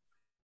window.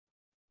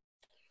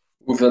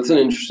 Oof, that's an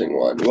interesting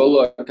one. Well,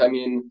 look, I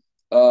mean,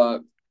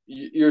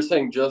 you're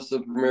saying just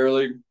the Premier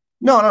League?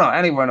 No.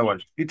 Anywhere in the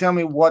world. You tell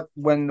me what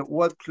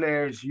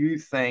players you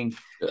think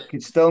Yeah.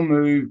 could still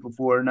move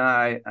before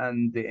now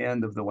and the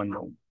end of the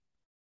window.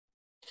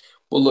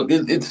 Well, look,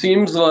 it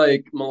seems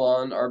like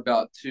Milan are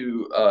about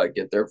to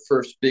get their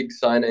first big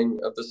signing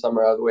of the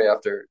summer out of the way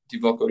after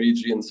Divock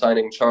Origi and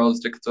signing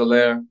Charles de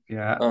Ketelaere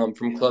Yeah.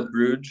 from Club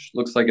Brugge.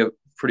 Looks like a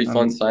pretty fun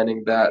Um,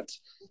 signing that.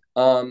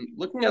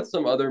 Looking at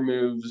some other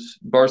moves,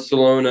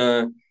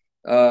 Barcelona,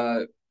 uh,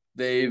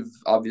 they've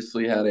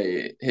obviously had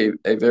a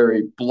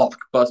very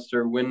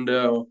blockbuster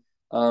window.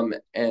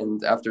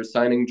 And after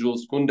signing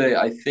Jules Koundé,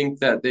 I think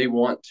that they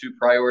want to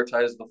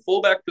prioritize the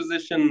fullback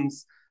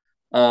positions,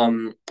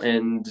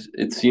 and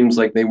it seems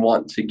like they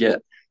want to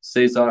get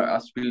Cesar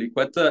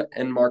Azpilicueta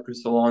and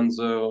Marcus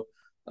Alonso.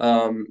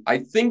 I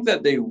think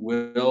that they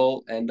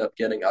will end up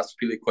getting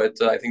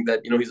Azpilicueta. I think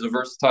that, he's a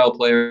versatile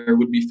player,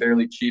 would be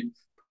fairly cheap,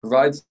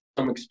 provides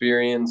some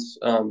experience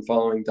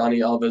following Dani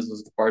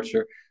Alves'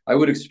 departure. I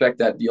would expect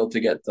that deal to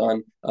get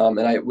done. And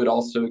I would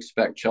also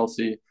expect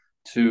Chelsea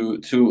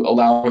to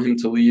allow him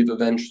to leave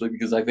eventually,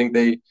 because I think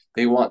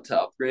they want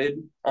to upgrade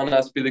on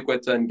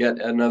Azpilicueta and get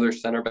another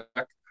center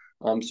back.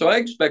 So I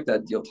expect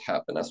that deal to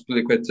happen.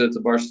 Azpilicueta to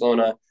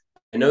Barcelona.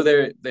 I know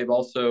they've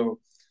also,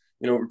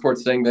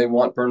 reports saying they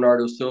want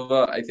Bernardo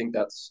Silva. I think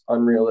that's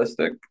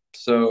unrealistic.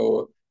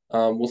 So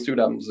we'll see what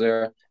happens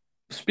there.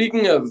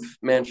 Speaking of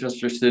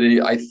Manchester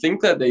City, I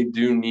think that they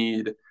do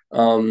need.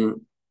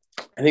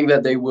 I think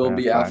that they will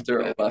be after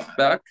a left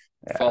back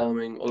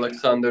following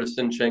Alexander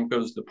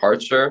Zinchenko's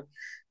departure.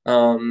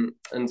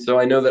 And so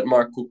I know that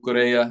Marc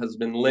Cucurella has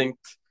been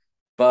linked,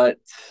 but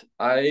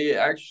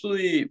I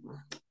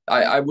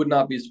would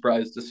not be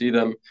surprised to see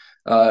them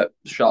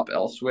shop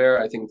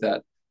elsewhere. I think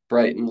that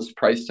Brighton's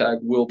price tag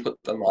will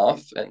put them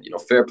off, and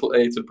fair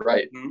play to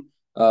Brighton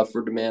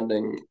for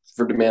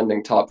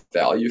demanding top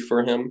value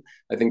for him.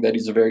 I think that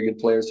he's a very good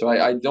player, so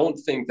I don't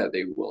think that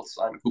they will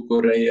sign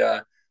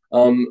Cucurella.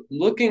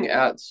 Looking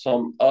at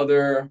some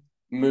other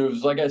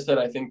moves, like I said,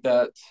 I think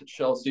that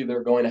Chelsea,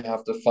 they're going to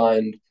have to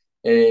find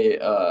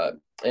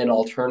an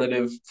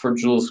alternative for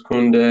Jules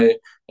Koundé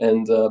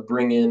and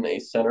bring in a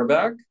center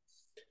back.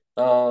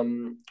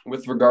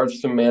 With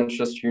regards to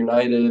Manchester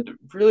United,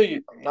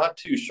 really, I'm not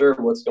too sure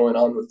what's going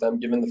on with them,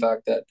 given the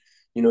fact that,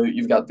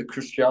 you've got the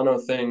Cristiano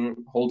thing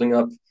holding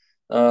up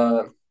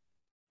a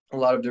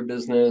lot of their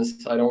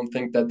business. I don't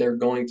think that they're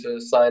going to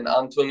sign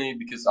Antony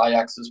because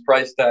Ajax's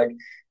price tag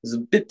is a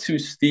bit too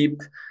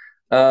steep.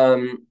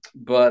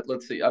 But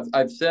let's see.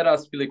 I've said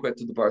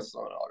Azpilicueta to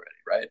Barcelona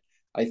already, right?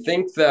 I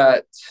think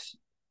that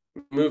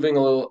moving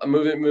on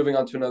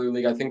to another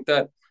league, I think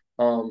that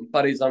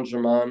Paris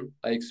Saint-Germain,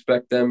 I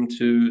expect them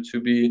to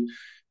be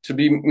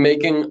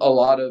making a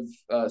lot of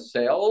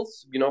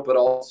sales, but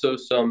also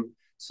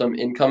some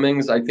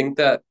incomings. I think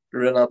that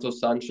Renato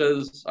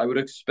Sanchez, I would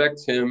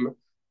expect him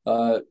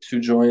to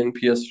join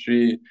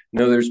PSG.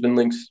 There's been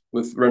links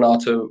with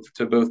Renato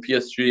to both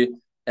PSG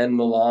and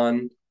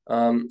Milan.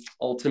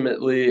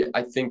 Ultimately,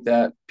 I think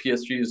that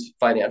PSG's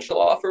financial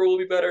offer will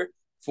be better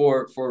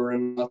for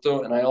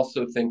Renato, and I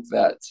also think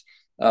that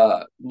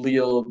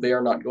Lille, they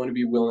are not going to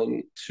be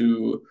willing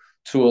to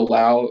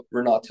allow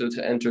Renato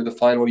to enter the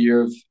final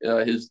year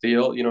of his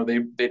deal.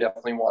 They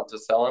definitely want to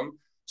sell him.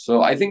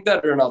 So I think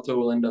that Renato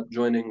will end up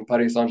joining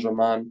Paris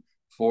Saint-Germain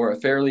for a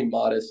fairly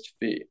modest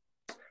fee.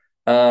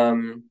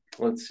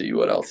 Let's see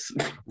what else.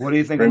 What do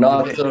you think?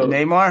 Renato,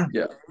 Neymar?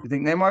 Yeah. You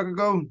think Neymar could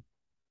go?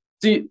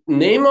 See,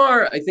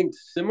 Neymar, I think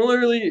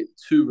similarly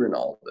to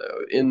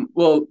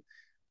Ronaldo,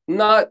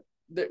 not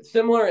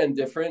similar and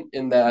different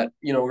in that,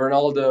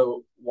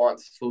 Ronaldo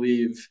wants to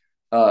leave,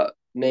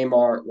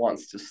 Neymar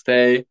wants to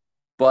stay.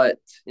 But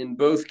in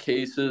both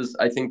cases,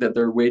 I think that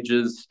their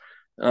wages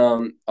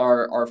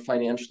are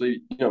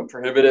financially,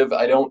 prohibitive.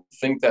 I don't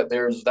think that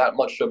there's that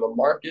much of a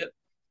market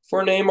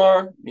for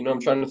Neymar.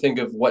 I'm trying to think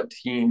of what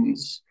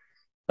teams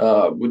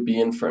would be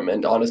in for him,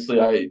 and honestly,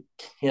 I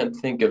can't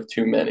think of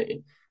too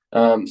many.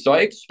 So I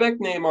expect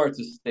Neymar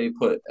to stay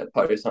put at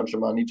Paris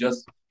Saint-Germain.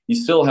 He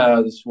still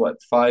has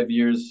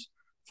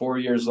 4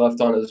 years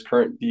left on his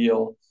current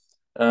deal.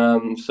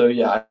 So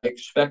yeah, I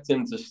expect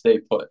him to stay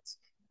put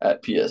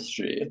at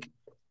PSG.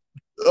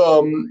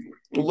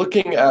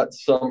 Looking at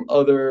some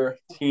other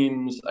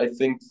teams, I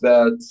think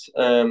that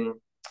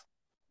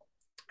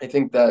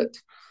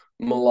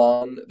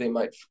Milan, they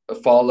might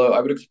follow. I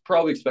would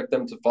probably expect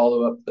them to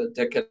follow up the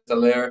De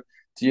Ketelaere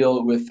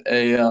deal with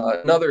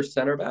another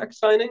center back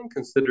signing,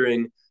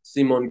 considering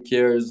Simon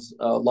Kjær's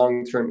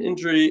long-term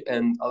injury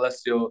and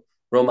Alessio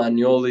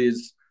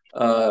Romagnoli's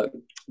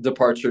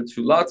departure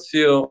to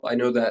Lazio. I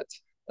know that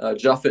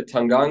Japhet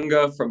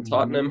Tanganga from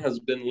Tottenham has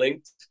been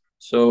linked,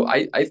 so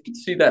I could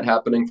see that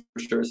happening for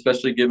sure,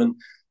 especially given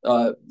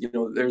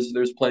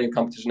there's plenty of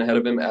competition ahead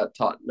of him at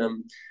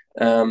Tottenham.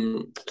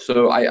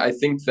 So I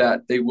think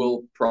that they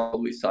will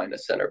probably sign a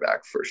center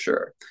back for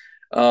sure.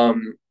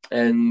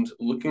 And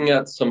looking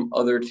at some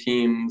other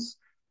teams,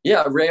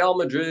 yeah, Real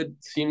Madrid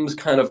seems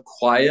kind of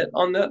quiet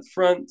on that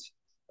front.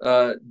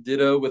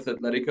 Ditto with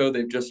Atletico.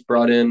 They've just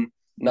brought in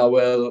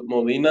Nahuel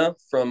Molina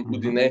from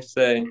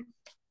Udinese.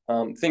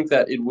 Think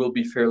that it will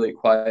be fairly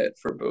quiet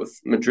for both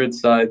Madrid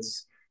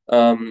sides.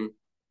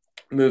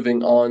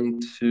 Moving on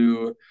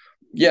to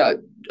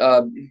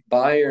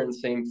Bayern,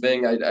 same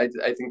thing. I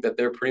think that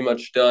they're pretty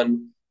much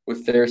done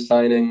with their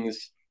signings.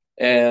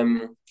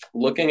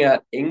 Looking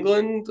at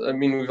England, I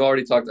mean, we've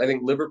already talked. I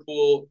think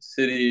Liverpool,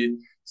 City.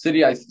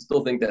 I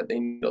still think that they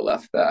need a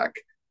left back.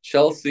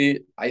 Chelsea,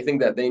 I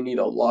think that they need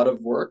a lot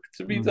of work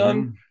to be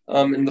done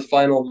in the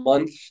final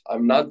month.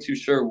 I'm not too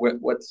sure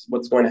what's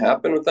going to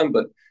happen with them,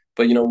 but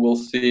we'll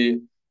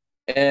see.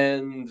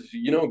 And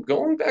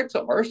going back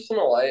to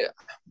Arsenal,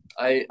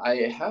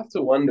 I have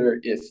to wonder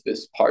if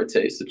this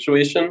Partey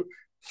situation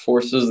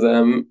forces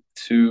them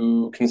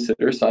to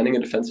consider signing a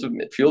defensive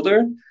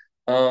midfielder.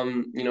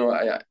 You know,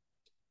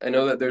 I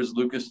know that there's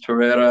Lucas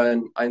Torreira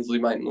and Ainsley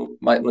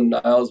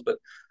Maitland-Niles, but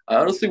I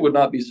honestly would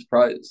not be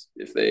surprised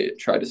if they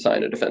try to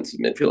sign a defensive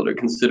midfielder,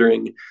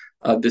 considering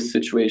this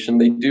situation.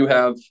 They do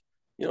have,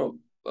 you know,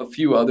 a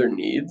few other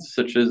needs,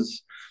 such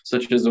as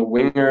a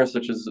winger,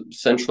 such as a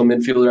central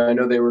midfielder. I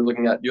know they were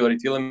looking at Youri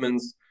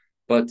Tielemans,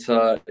 but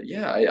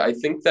yeah, I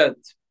think that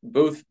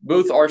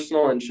both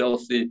Arsenal and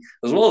Chelsea,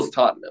 as well as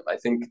Tottenham, I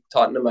think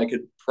Tottenham I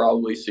could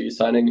probably see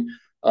signing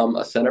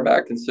a center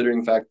back, considering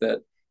the fact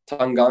that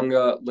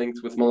Tanganga linked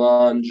with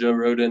Milan, Joe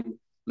Rodon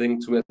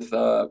linked with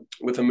a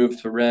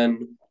move to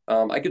Rennes.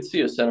 I could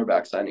see a center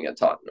back signing at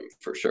Tottenham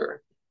for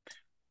sure.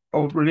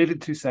 Oh,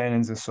 related to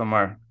signings this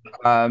summer,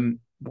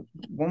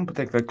 one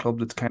particular club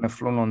that's kind of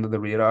flown under the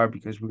radar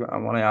because I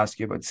want to ask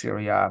you about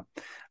Serie A,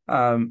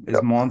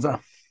 is Monza.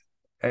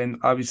 And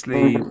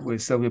obviously,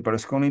 with Silvio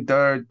Berlusconi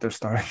there, they're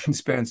starting to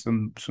spend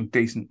some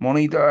decent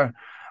money there.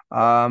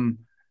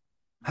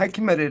 How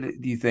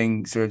committed do you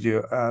think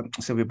Silvio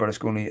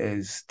Berlusconi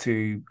is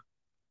to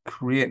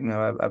creating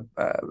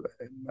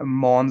a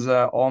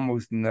Monza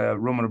almost in the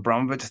Roman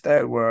Abramovich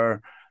style,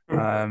 where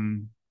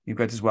you've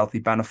got this wealthy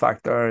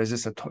benefactor? Is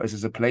this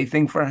a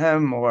plaything for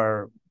him,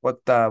 or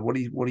what do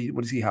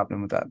you see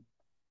happening with that?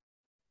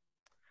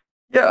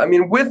 Yeah, I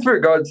mean, with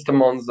regards to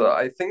Monza,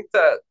 I think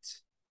that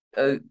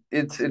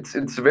it's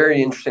a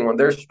very interesting one.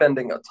 They're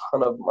spending a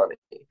ton of money,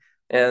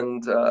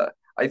 and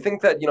I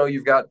think that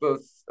you've got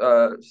both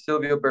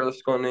Silvio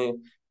Berlusconi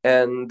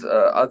and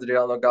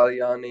Adriano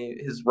Galliani,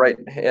 his right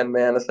hand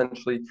man,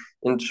 essentially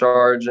in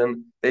charge,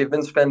 and they've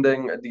been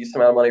spending a decent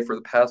amount of money for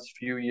the past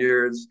few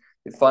years.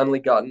 They've finally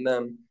gotten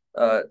them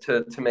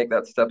to make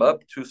that step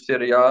up to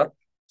Serie A.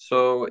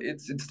 So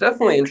it's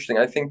definitely interesting.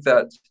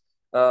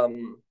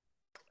 Um,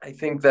 I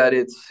think that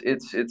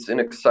it's an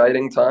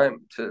exciting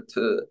time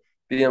to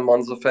be a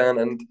Monza fan,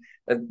 and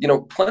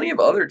plenty of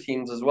other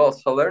teams as well.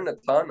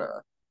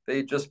 Salernitana,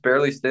 they just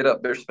barely stayed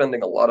up. They're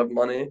spending a lot of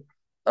money.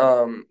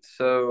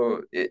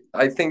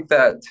 I think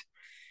that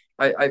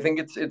I think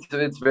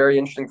it's very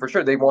interesting for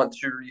sure. They want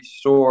to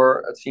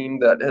restore a team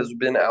that has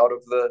been out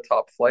of the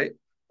top flight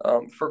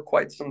for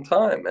quite some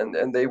time,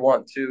 and they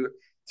want to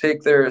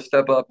take their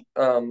step up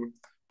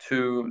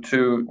to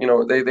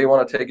they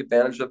want to take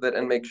advantage of it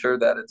and make sure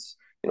that it's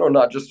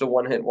not just a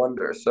one hit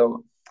wonder.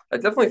 So I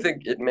definitely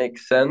think it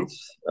makes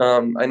sense.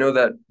 I know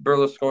that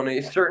Berlusconi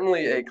is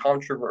certainly a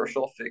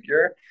controversial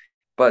figure,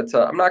 but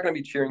I'm not going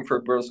to be cheering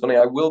for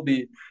Berlusconi. I will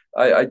be.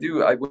 I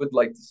would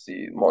like to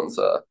see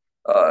Monza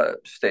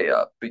stay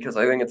up because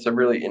I think it's a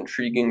really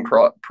intriguing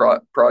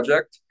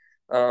project.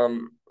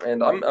 And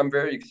I'm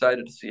very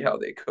excited to see how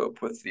they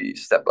cope with the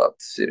step up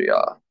to Serie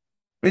A.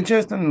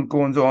 Interesting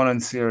goings on in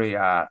Serie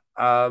A.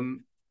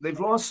 They've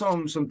lost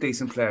some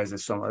decent players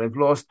this summer. They've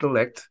lost De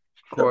Ligt,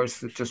 of course,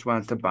 that just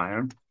went to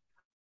Bayern.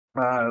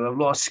 They've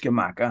lost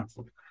Scamacca.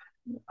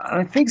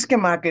 And I think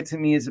Scamacca to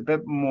me is a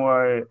bit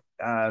more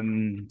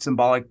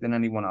symbolic than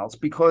anyone else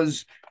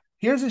because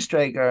here's a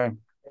striker,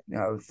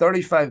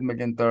 35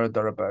 million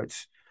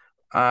thereabouts.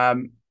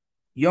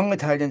 Young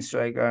Italian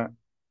striker.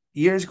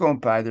 Years gone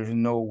by, there's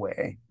no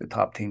way the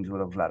top teams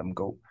would have let him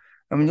go.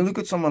 I mean, you look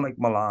at someone like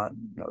Milan,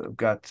 they've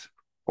got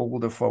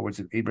older forwards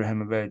of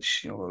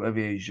Ibrahimovic,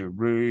 Olivier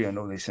Giroud. I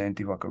know they signed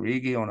Divock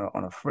Origi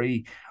on a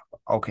free.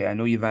 Okay, I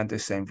know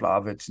Juventus signed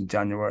Vlahovic in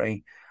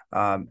January.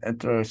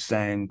 Inter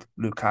signed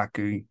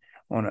Lukaku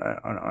on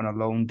a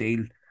loan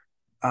deal.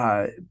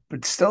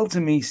 But still,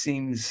 to me,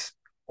 seems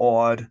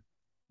odd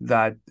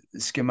that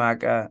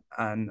Scamacca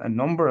and a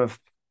number of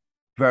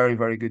very,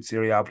 very good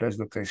Serie A players,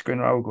 look like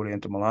Skriniar will go to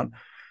Inter Milan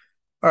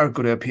or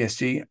go to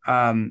PSG.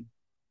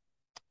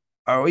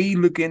 Are we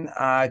looking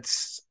at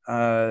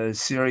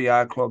Serie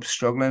A clubs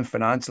struggling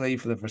financially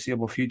for the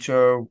foreseeable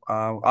future?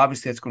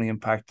 Obviously, it's going to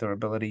impact their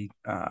ability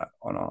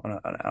on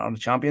a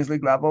Champions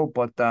League level,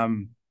 but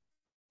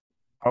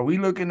are we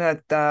looking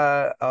at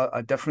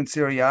a different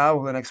Serie A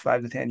over the next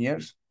 5 to 10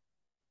 years?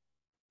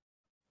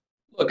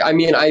 Look, I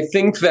mean, I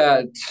think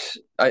that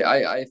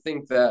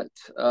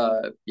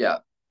yeah,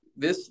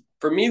 this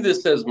for me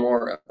this says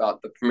more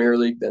about the Premier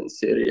League than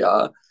Serie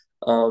A.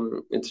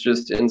 It's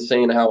just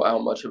insane how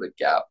much of a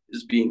gap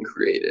is being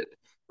created,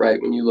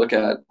 right? When you look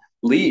at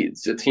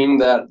Leeds, a team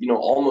that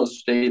almost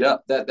stayed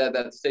up,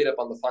 that stayed up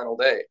on the final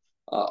day,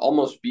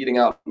 almost beating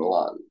out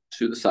Milan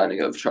to the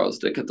signing of Charles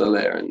de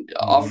Ketelaere and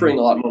offering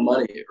a lot more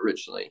money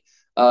originally.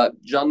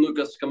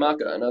 Gianluca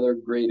Scamacca, another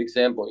great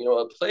example.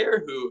 A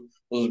player who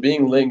was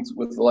being linked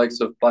with the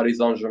likes of Paris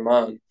Saint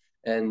Germain,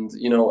 and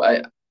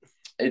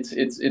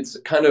it's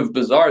kind of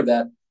bizarre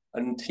that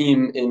a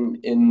team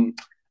in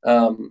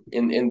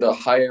the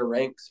higher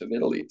ranks of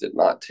Italy did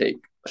not take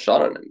a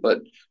shot on him.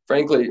 But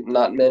frankly,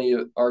 not many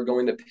are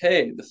going to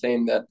pay the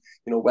same that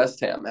West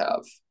Ham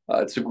have.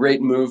 It's a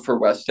great move for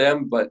West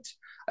Ham, but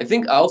I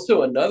think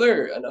also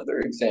another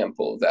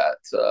example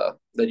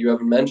that you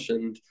haven't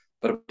mentioned,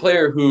 but a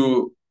player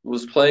who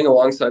was playing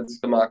alongside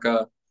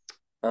Scamacca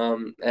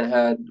and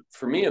had,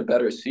 for me, a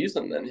better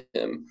season than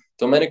him,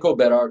 Domenico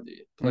Berardi,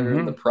 player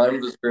in the Mm-hmm. prime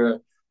of his career,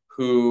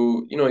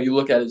 who, you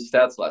look at his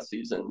stats last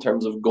season in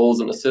terms of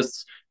goals and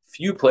assists,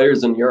 few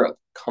players in Europe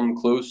come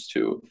close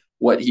to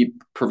what he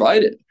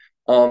provided.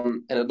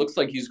 And it looks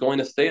like he's going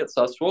to stay at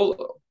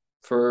Sassuolo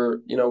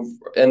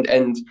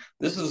and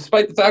this is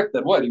despite the fact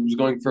that he was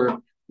going for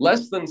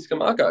less than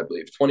Scamacca, I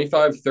believe,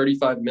 25,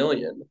 35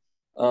 million.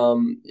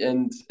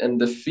 And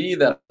the fee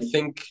that I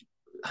think,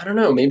 I don't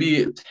know,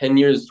 maybe 10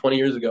 years, 20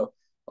 years ago,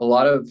 a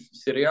lot of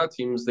Serie A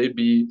teams, they'd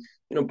be,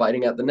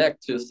 biting at the neck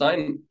to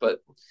sign. But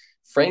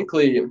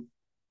frankly,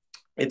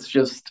 it's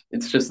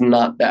just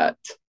not that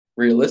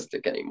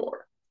realistic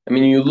anymore. I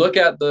mean, you look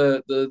at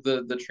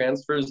the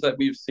transfers that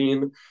we've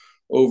seen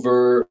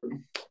over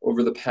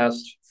the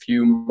past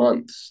few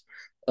months.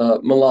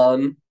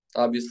 Milan,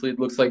 obviously, it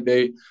looks like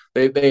they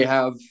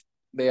have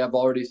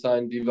already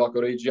signed Divock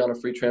Origi on a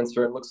free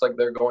transfer. It looks like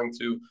they're going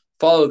to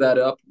follow that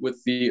up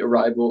with the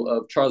arrival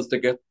of Charles de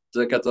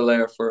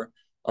Ketelaere for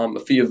a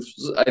fee of,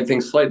 I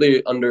think,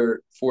 slightly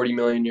under 40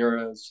 million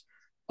euros.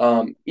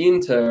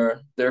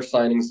 Inter, their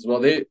signings as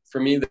well. For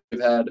me,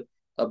 they've had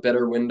a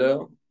better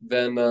window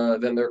than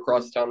their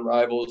crosstown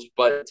rivals,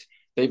 but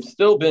they've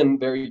still been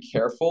very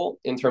careful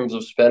in terms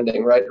of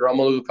spending. Right,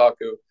 Romelu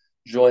Lukaku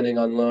joining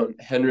on loan,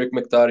 Henrik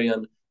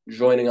Mkhitaryan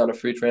joining on a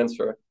free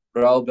transfer,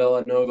 Raul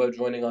Bellanova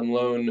joining on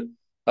loan,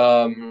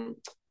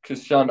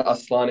 Christian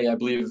Aslani, I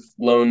believe,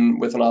 loan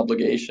with an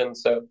obligation.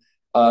 So,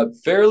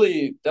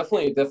 fairly,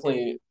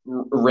 definitely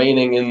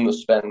reining in the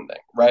spending.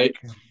 Right.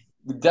 Okay.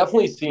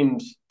 Definitely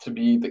seems to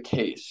be the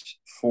case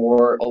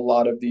for a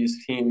lot of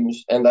these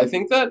teams, and I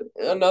think that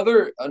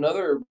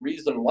another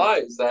reason why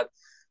is that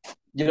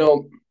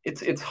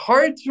it's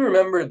hard to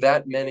remember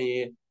that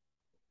many.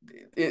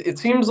 It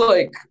seems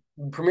like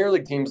Premier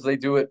League teams, they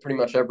do it pretty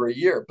much every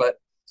year, but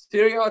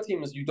Serie A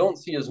teams, you don't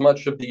see as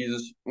much of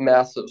these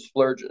massive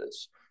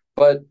splurges.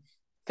 But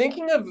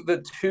thinking of the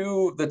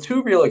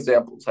two real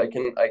examples I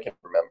can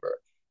remember.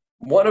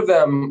 One of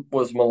them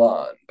was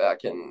Milan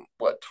back in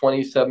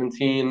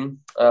 2017.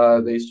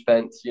 They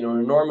spent an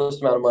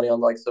enormous amount of money on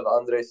likes of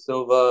Andre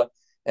Silva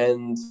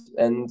and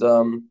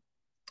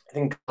I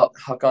think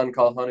Hakan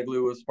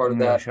Kalhanoglu was part of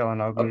Yeah, that.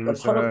 Shalanoglu A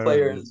was ton of there, and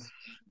players did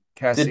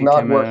Cassie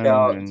not work Timmon,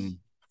 out. and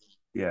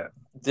yeah.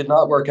 Did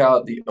not work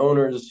out. The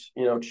owners,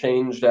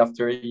 changed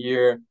after a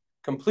year.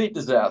 Complete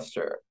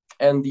disaster.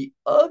 And the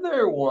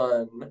other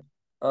one,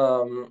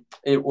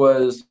 it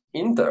was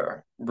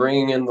Inter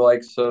bringing in the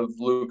likes of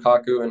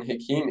Lukaku and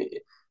Hakimi,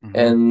 Mm-hmm.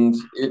 and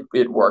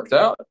it worked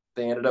out.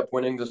 They ended up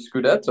winning the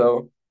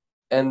Scudetto,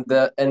 and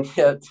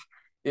yet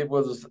it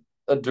was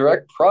a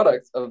direct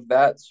product of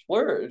that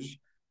splurge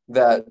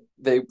that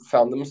they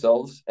found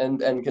themselves and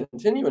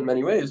continue in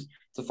many ways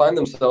to find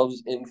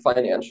themselves in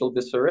financial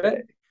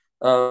disarray.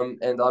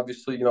 And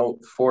obviously,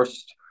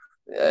 forced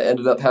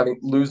ended up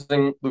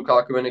losing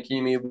Lukaku and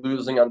Hakimi,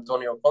 losing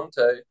Antonio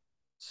Conte.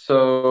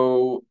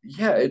 So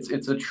yeah,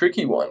 it's a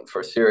tricky one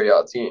for Serie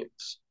A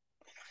teams.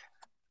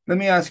 Let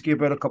me ask you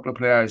about a couple of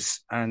players,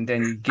 and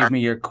then you give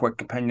me your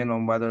quick opinion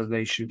on whether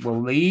they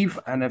will leave,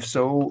 and if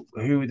so,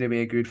 who would they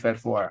be a good fit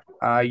for?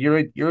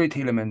 Yuri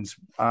Tielemans.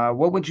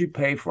 What would you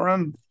pay for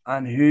him,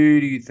 and who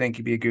do you think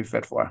he'd be a good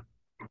fit for?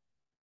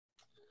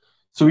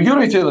 So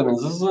Yuri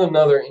Tielemans, this is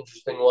another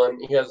interesting one.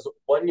 He has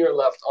 1 year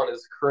left on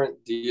his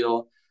current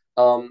deal.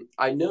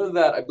 I know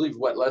that I believe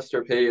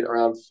Leicester paid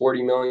around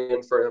 40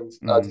 million for him to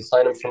Mm.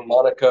 sign him from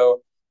Monaco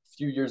a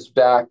few years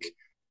back.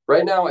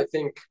 Right now, I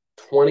think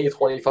 20 to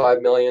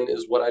 25 million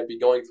is what I'd be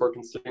going for,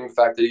 considering the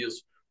fact that he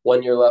has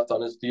 1 year left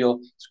on his deal.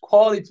 He's a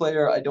quality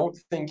player. I don't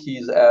think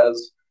he's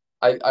as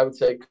I would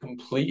say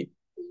complete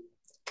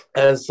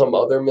as some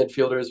other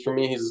midfielders. For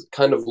me, he's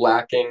kind of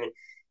lacking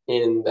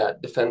in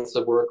that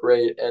defensive work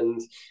rate, and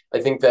I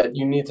think that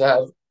you need to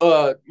have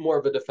more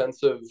of a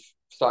defensive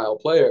style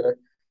player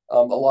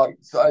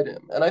alongside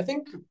him. And I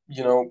think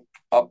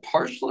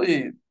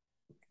partially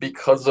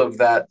because of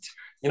that,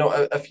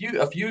 a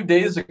few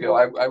days ago,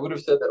 I would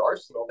have said that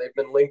Arsenal, they've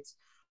been linked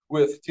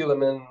with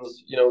Tielemans,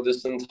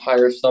 this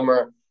entire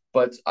summer.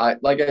 But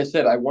like I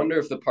said, I wonder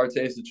if the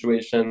Partey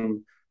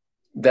situation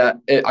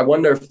I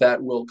wonder if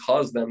that will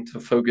cause them to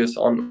focus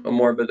on a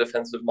more of a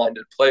defensive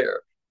minded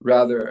player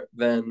rather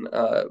than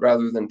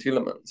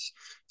Tielemans.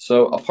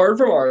 So apart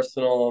from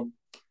Arsenal,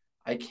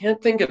 I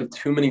can't think of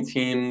too many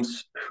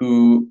teams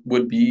who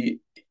would be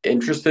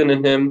interested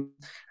in him.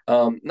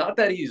 Not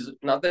that he's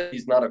not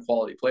a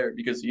quality player,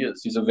 because he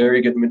is. He's a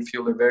very good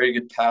midfielder, very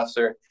good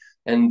passer,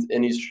 and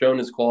he's shown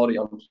his quality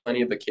on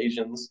plenty of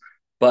occasions.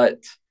 But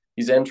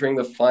he's entering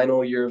the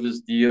final year of his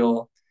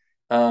deal.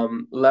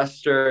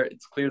 Leicester,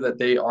 it's clear that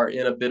they are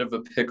in a bit of a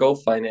pickle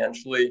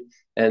financially,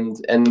 and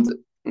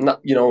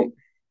not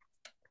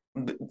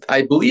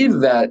I believe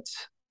that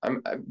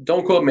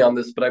don't quote me on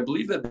this, but I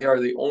believe that they are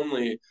the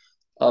only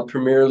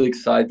Premier League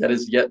side that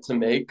is yet to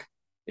make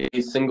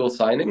a single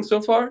signing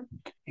so far.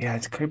 Yeah,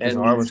 it's quite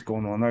bizarre And what's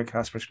going on there.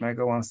 Casper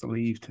Schmeichel wants to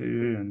leave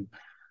too, and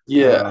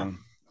yeah,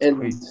 it's and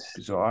quite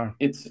bizarre.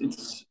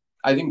 it's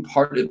I think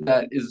part of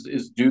that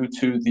is due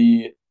to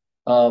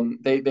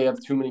they have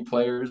too many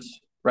players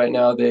right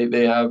now.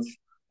 They have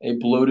a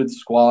bloated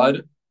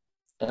squad,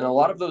 and a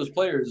lot of those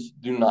players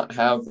do not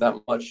have that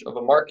much of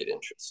a market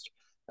interest.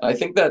 I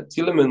think that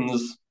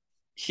Tielemans,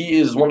 he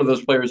is one of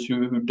those players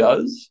who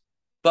does,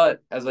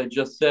 but as I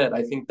just said,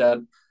 I think that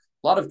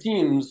a lot of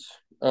teams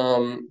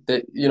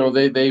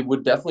that they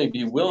would definitely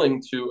be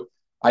willing to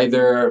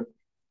either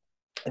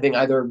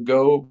either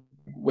go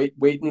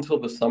wait until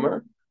the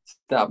summer,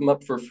 snap them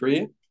up for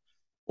free,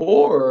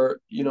 or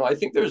I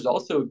think there's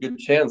also a good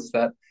chance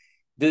that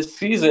this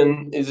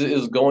season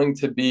is going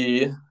to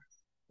be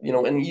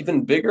an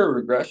even bigger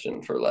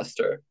regression for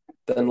Leicester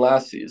than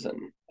last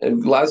season.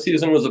 And last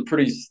season was a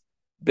pretty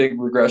big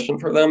regression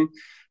for them,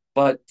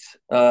 but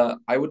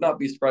I would not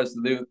be surprised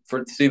to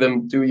see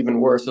them do even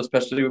worse,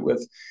 especially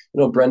with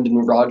Brendan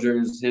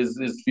Rodgers,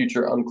 his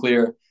future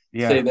unclear.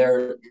 Yeah.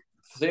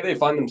 Say they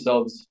find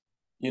themselves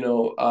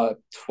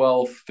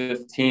 12th,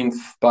 15th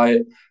by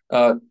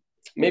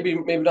maybe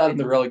not in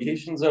the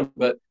relegation zone,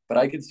 but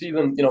I could see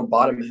them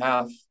bottom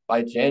half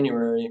by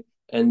January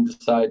and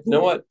decide, you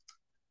know what,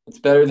 it's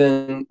better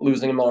than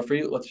losing him on a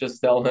free. Let's just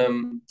sell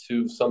him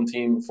to some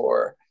team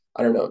for,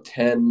 I don't know,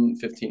 10,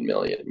 15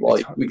 million. Well,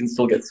 It's we can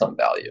still get some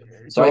value.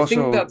 it's So I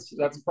think also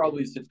that's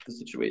probably the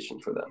situation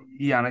for them.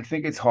 yeah, and I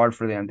think it's hard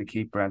for them to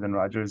keep Brendan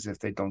Rodgers if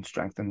they don't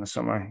strengthen the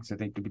summer. Because I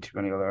think there'll be too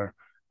many other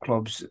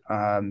clubs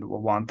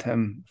will want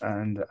him,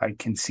 and I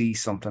can see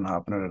something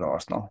happening at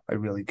Arsenal. I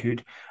really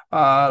could.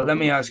 Let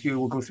me ask you.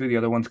 We'll go through the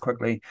other ones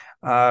quickly.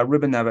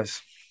 Ruben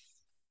Neves.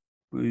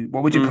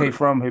 What would you pay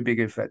for him? Who'd be a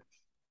good fit?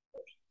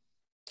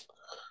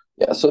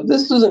 Yeah, so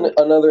this is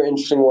another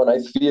interesting one. I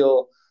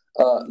feel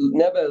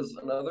Neves,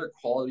 another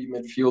quality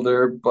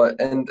midfielder, but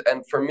and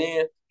for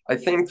me, I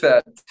think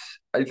that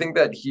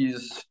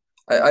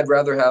I'd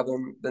rather have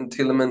him than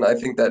Tielemans. I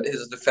think that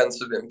his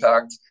defensive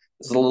impact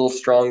is a little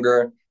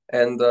stronger,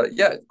 and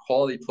yeah,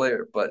 quality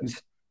player. But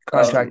His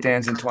contract um,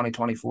 ends in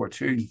 2024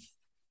 too.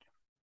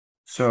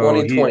 So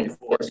he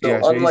 2024. So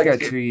yeah, so he's unlike got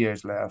 2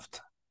 years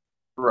left.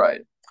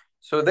 right.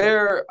 So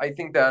there, I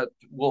think that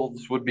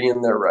Wolves would be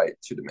in their right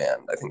to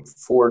demand, I think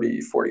 40,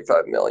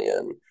 45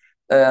 million.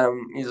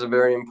 He's a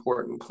very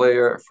important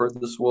player for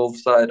this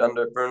Wolves side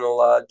under Bruno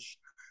Lage.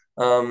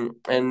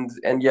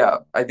 And yeah,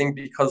 I think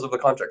because of the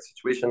contract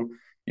situation,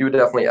 you would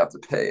definitely have to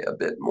pay a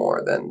bit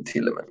more than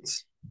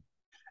Tielemans.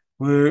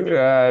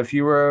 If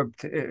you were,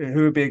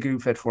 who would be a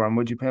good fit for him?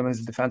 Would you pay him as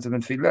a defensive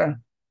midfielder?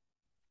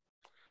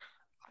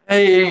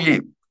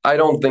 I I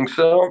don't think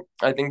so.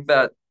 I think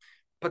that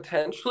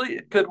potentially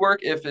it could work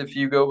if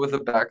you go with a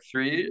back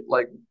three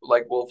like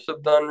Wolves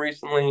have done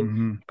recently,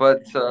 Hmm.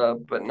 but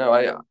no,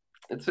 I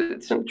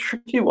it's a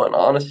tricky one,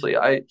 honestly.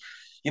 I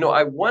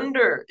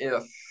wonder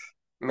if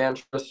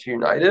Manchester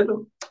United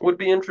would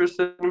be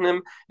interested in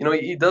him.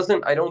 He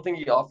doesn't. I don't think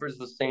he offers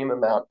the same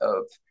amount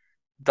of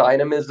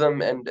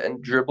dynamism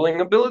and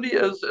dribbling ability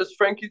as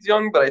Frankie De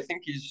Jong, but I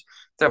think he's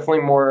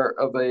definitely more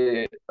of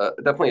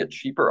definitely a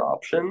cheaper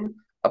option.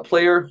 A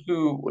player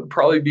who would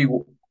probably be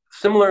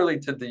similarly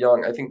to De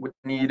Jong, I think would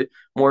need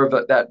more of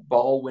that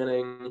ball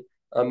winning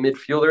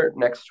midfielder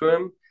next to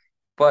him.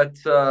 But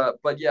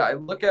yeah,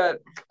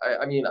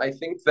 I mean, I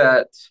think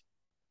that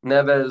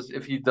Neves,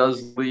 if he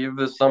does leave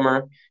this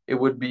summer, it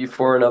would be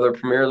for another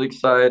Premier League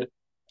side.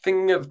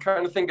 Trying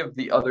to think of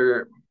the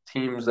other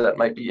teams that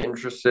might be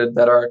interested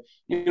that are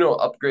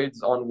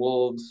upgrades on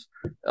Wolves.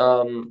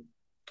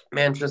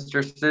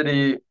 Manchester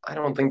City, I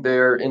don't think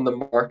they're in the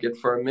market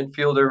for a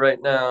midfielder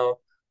right now.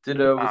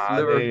 Ditto with Uh,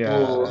 they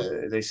Liverpool.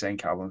 uh, they signed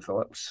Calvin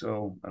Phillips,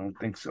 so I don't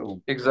think so.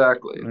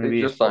 Exactly. They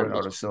Maybe just if signed him.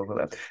 Bernardo Silva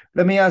left.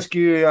 Let me ask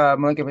you,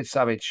 Milinkovic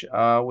Savic.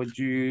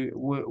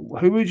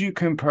 Who would you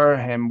compare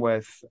him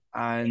with,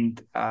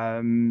 and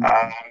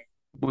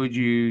what would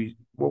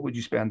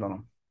you spend on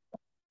him?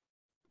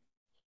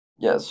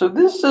 Yeah, so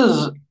this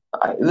is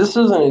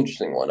an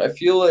interesting one. I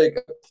feel like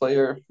a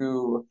player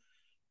who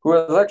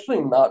has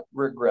actually not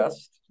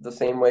regressed the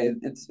same way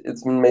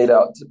it's been made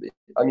out to be.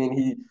 I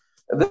mean,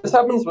 this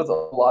happens with a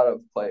lot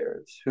of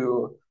players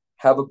who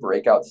have a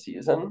breakout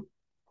season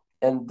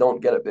and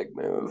don't get a big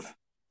move.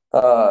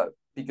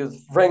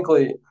 Because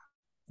frankly,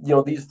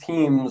 these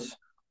teams,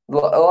 a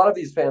lot of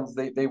these fans,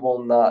 they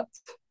will not,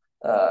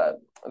 uh,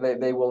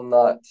 they will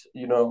not,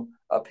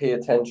 pay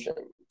attention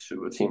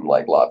to a team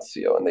like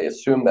Lazio, and they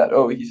assume that,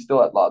 oh, he's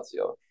still at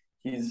Lazio.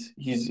 He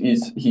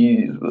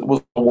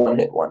was a one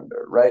hit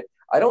wonder, right?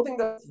 I don't think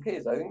that's the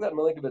case. I think that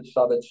Milinkovic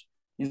Savic,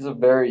 he's a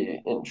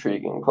very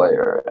intriguing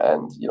player,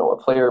 and a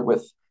player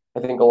with, I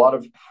think, a lot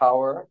of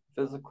power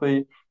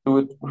physically,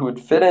 who would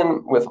fit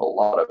in with a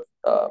lot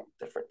of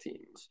different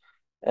teams.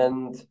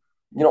 And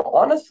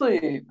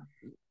honestly,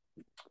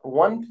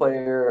 one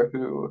player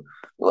who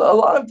a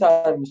lot of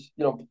times,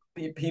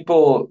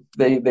 people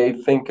they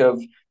think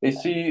of, they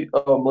see,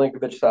 oh,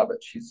 Milinkovic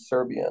Savic, he's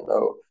Serbian.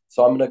 Oh,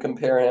 so I'm going to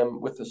compare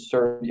him with a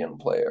Serbian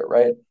player,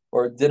 right?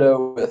 Or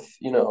ditto with,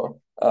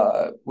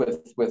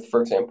 with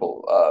for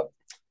example,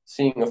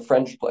 seeing a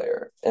French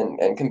player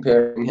and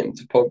comparing him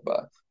to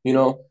Pogba.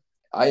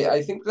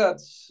 I think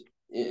that's,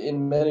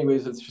 in many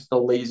ways, it's just a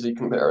lazy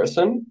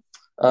comparison.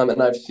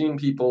 And I've seen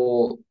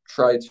people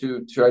try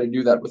to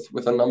do that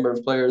with a number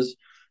of players.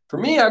 For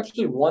me,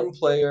 actually, one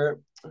player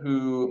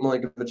who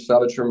Milinkovic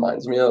Savic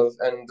reminds me of,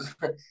 and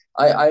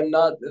I'm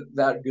not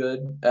that good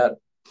at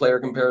player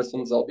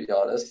comparisons, I'll be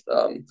honest,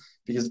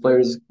 because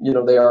players,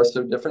 they are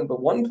so different.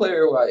 But one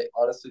player who I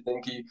honestly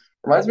think he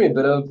reminds me a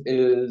bit of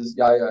is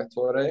Yaya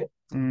Toure,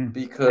 Mm.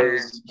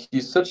 because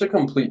he's such a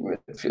complete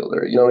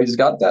midfielder. He's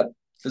got that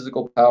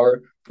physical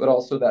power, but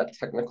also that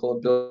technical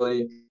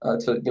ability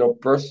to,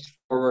 burst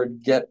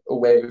forward, get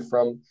away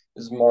from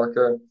his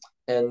marker,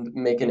 and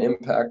make an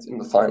impact in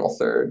the final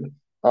third.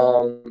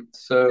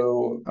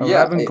 So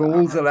yeah, 11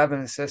 goals, 11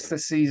 assists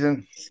this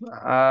season.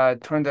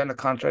 Turned down a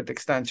contract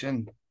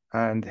extension,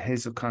 and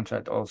his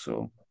contract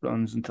also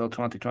runs until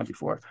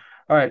 2024.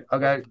 All right, I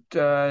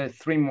got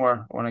three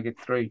more. I want to get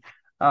three.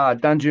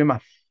 Danjuma.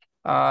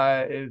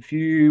 If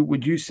you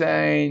would you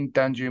say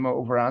Danjuma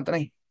over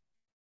Anthony?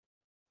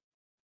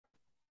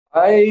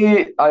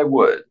 I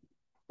would.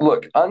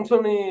 Look,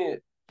 Anthony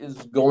is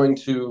going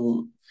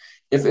to,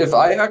 if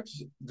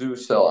Ajax do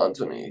sell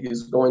Anthony,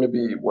 he's going to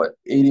be what,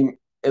 80,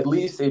 at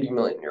least 80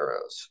 million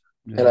euros.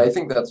 And Yeah. I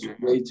think that's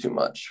way too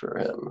much for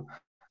him.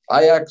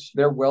 Ajax,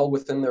 they're well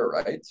within their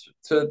rights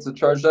to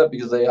charge that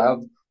because they have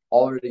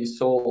already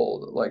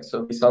sold like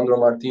so Sandro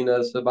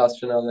Martinez,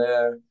 Sebastian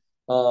Aller,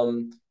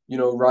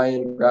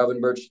 Ryan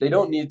Gravenberch. They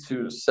don't need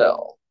to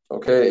sell.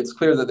 Okay. It's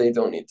clear that they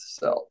don't need to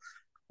sell.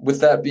 With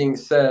that being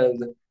said,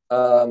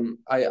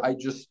 I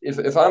just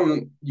if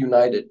I'm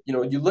United,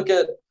 you look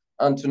at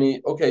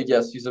Anthony. Okay,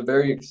 yes, he's a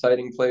very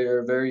exciting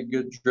player, very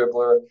good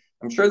dribbler.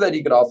 I'm sure that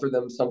he could offer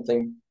them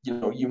something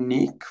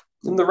unique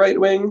in the right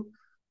wing,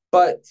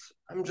 but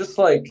I'm just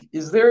like,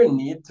 is there a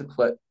need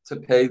to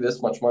pay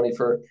this much money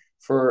for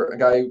a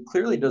guy who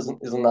clearly doesn't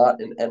is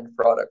not an end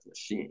product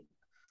machine,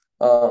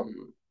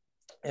 um,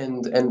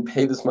 and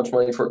pay this much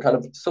money for kind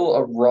of still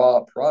a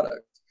raw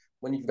product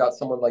when you've got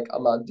someone like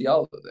Amad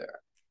Diallo there.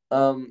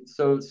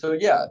 So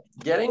yeah,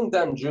 getting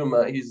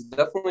Danjuma, he's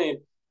definitely,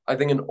 I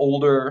think, an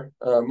older,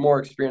 more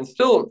experienced,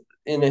 still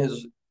in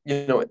his,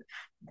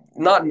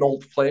 not an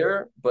old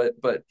player,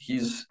 but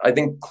he's, I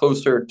think,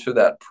 closer to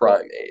that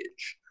prime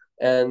age,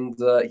 and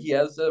he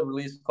has a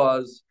release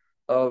clause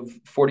of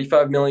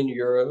 45 million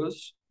euros,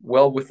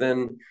 well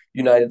within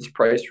United's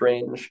price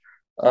range.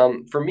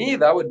 For me,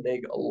 that would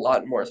make a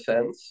lot more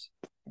sense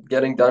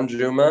getting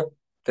Danjuma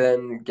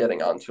than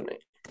getting Anthony.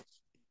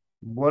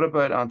 What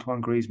about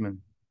Antoine Griezmann?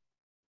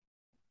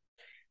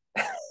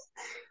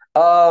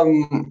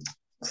 Um,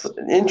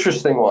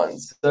 Interesting one.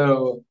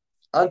 So,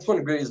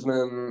 Antoine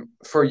Griezmann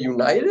for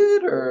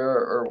United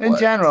or In what?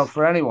 general,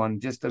 for anyone,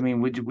 just I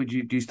mean, would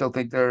you do you still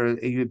think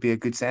he would be a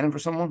good signing for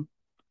someone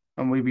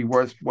and would be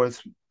worth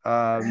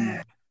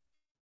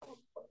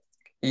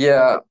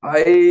Yeah,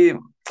 I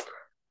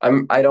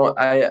don't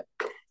I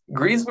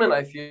Griezmann,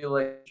 I feel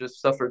like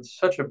just suffered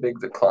such a big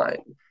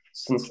decline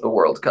since the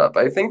World Cup.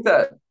 I think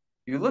that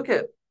you look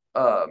at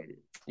um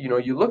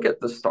you look at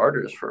the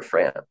starters for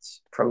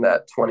France from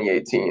that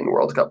 2018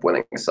 World Cup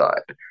winning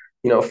side.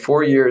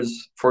 4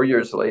 years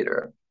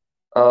later.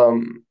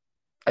 Um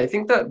I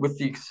think that with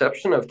the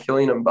exception of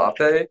Kylian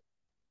Mbappe,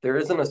 there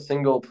isn't a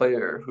single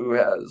player who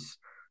has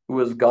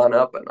gone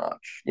up a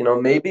notch.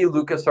 Maybe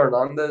Lucas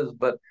Hernandez,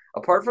 but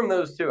apart from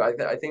those two,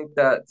 I think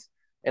that,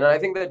 and I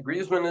think that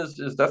Griezmann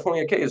is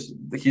definitely a case.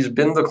 He's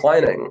been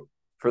declining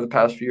for the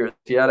past few years.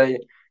 He had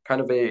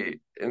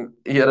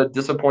a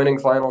disappointing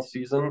final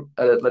season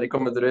at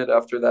Atletico Madrid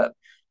after that,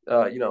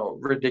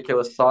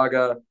 ridiculous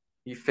saga.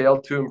 He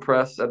failed to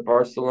impress at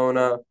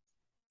Barcelona,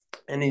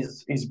 and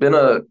he's been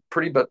a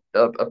pretty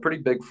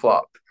big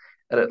flop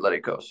at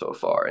Atletico so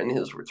far in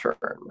his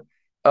return.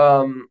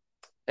 Um,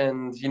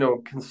 and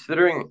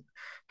considering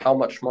how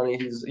much money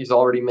he's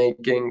already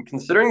making,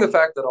 considering the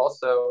fact that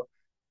also,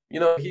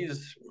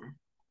 he's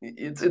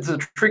it's a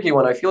tricky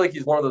one. I feel like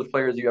he's one of those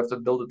players you have to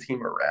build a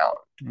team around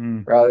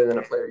mm, rather than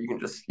a player you can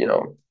just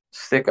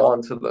stick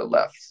on to the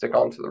left, stick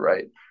on to the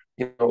right.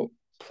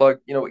 Plug.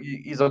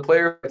 He's a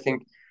player I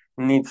think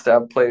needs to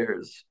have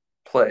players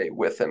play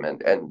with him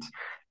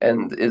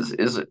and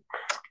is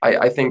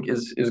I think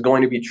is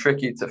going to be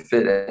tricky to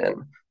fit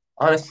in.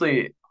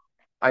 Honestly,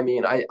 I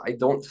mean, I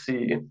don't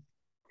see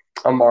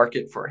a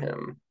market for him.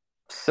 okay.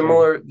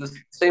 Similar, the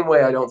same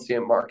way I don't see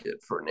a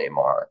market for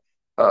Neymar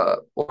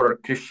or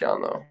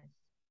Cristiano.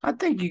 I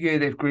think you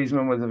could if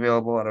Griezmann was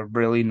available at a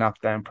really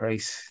knockdown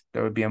price,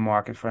 there would be a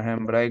market for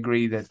him. But I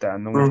agree that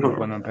no one's going to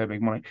win Mhm. and pay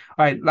big money.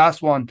 All right,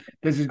 last one.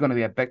 This is going to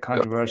be a bit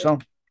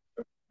controversial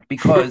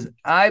because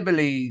I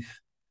believe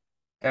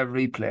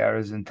every player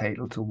is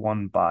entitled to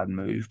one bad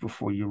move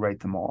before you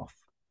write them off.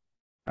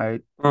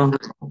 Right? Mhm.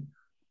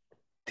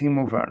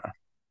 Timo Werner.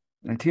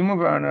 And Timo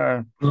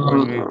Werner, before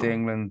he moved to Mhm.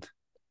 England,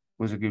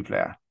 was a good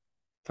player,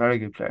 very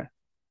good player.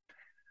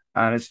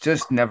 And it's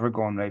just never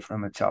gone right for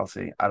him at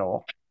Chelsea at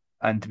all.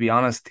 And to be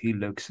honest, he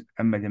looks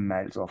a million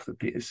miles off the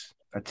pace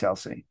at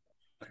Chelsea.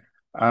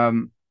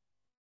 Um,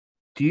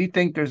 do you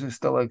think there's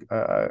still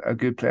a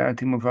good player in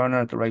Timo Werner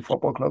at the right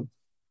football club?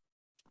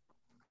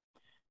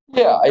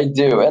 Yeah, I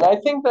do, and I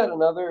think that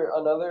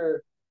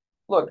another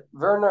Look,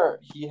 Werner,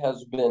 he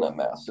has been a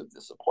massive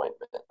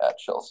disappointment at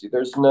Chelsea.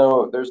 There's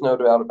no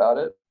doubt about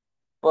it.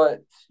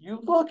 But you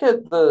look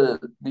at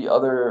the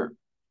other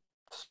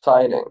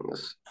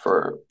signings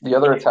for the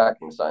other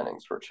attacking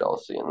signings for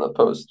Chelsea in the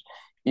post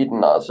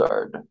Eden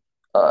Hazard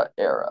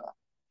era.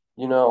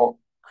 You know,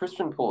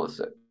 Christian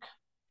Pulisic,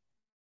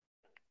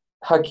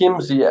 Hakim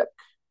Ziyech,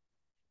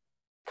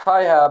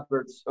 Kai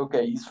Havertz.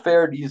 Okay, he's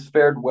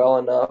fared well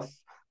enough,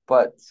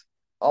 but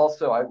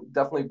also I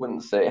definitely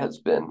wouldn't say has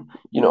been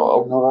a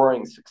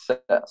roaring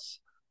success.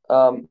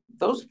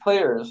 Those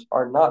players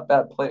are not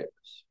bad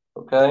players.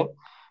 Okay,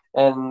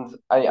 and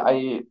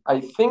I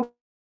think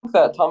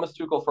that Thomas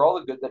Tuchel, for all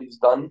the good that he's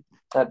done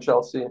at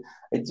Chelsea,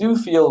 I do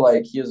feel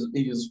like he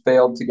has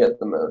failed to get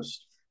the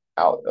most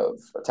out of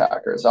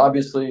attackers.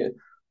 Obviously,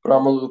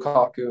 Romelu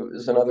Lukaku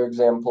is another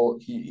example.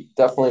 He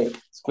definitely,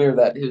 it's clear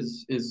that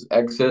his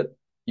exit,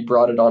 he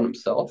brought it on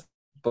himself.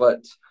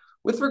 But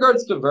with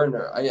regards to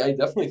Werner, I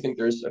definitely think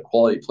there's a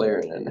quality player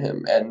in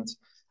him, and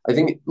I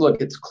think, look,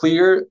 it's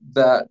clear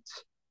that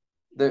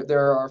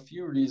there are a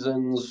few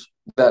reasons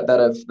that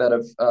have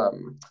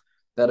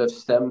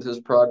stemmed his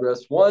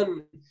progress.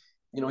 One,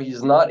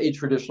 he's not a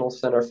traditional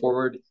center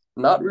forward,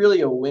 not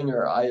really a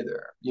winger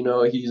either.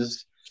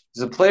 He's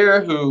a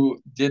player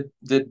who did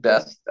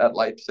best at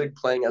Leipzig,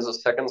 playing as a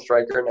second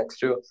striker next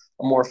to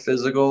a more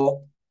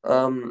physical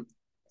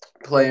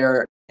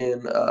player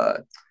in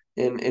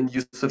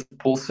Yusuf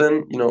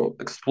Poulsen.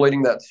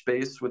 Exploiting that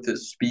space with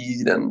his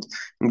speed and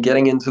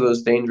getting into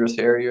those dangerous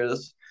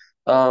areas.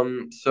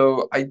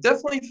 So I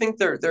definitely think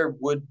there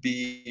would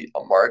be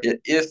a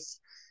market if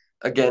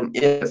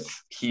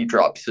he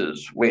drops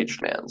his wage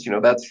demands.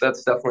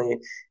 That's definitely,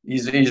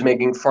 he's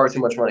making far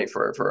too much money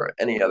for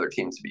any other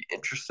team to be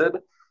interested.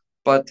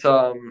 But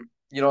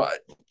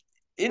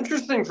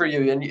interesting for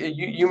you, and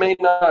you may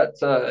not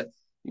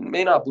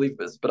believe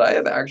this, but I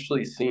have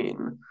actually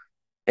seen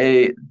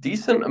a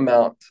decent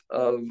amount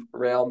of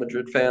Real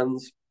Madrid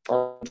fans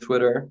on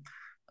Twitter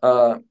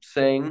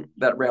saying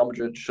that Real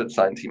Madrid should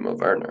sign Timo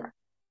Werner,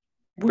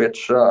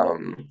 which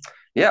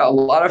yeah, a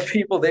lot of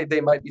people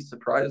they might be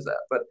surprised at,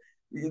 but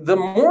the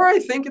more I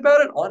think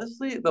about it,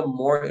 honestly, the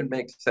more it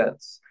makes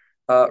sense.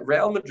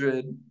 Real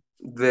Madrid,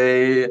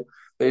 they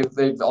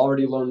they've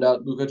already loaned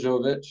out Luka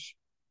Jovic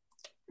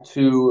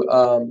to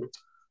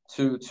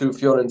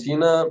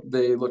Fiorentina.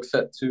 They look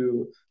set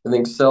to, I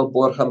think, sell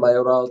Borja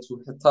Mayoral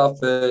to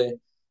Getafe.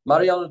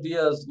 Mariano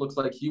Diaz looks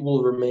like he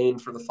will remain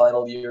for the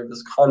final year of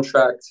his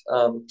contract.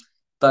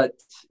 But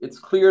it's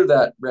clear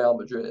that Real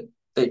Madrid,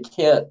 they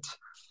can't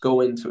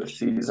go into a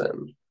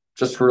season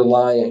just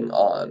relying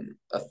on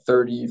a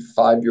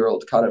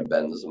 35-year-old Karim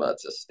Benzema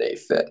to stay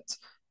fit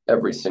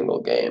every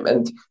single game,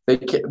 and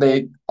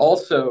they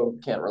also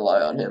can't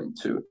rely on him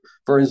to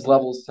for his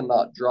levels to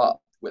not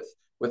drop with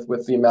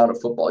the amount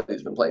of football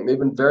he's been playing. They've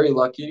been very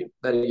lucky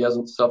that he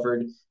hasn't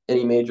suffered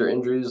any major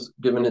injuries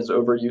given his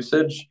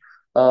overusage.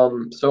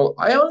 So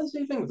I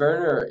honestly think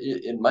Werner,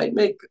 it might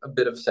make a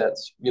bit of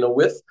sense.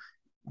 With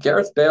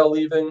Gareth Bale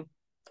leaving,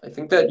 I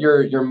think that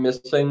you're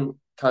missing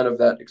kind of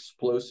that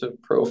explosive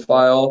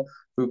profile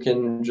who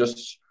can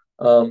just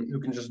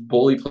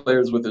bully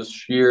players with his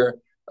sheer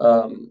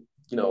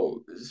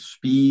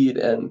speed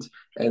and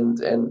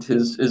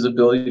his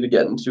ability to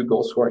get into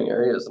goal scoring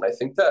areas. And I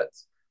think that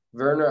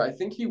Werner, I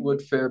think he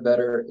would fare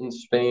better in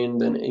Spain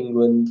than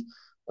England.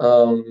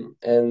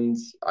 And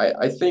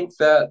I think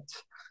that,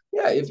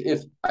 yeah,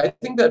 if I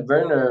think that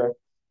Werner,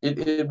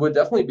 it would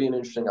definitely be an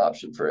interesting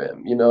option for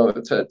him,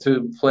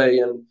 to play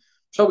in,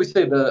 shall we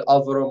say, the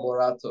Alvaro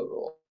Morata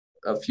role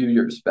a few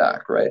years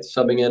back, right?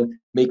 Subbing in,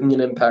 making an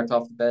impact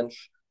off the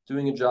bench,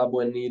 doing a job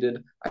when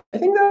needed. I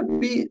think that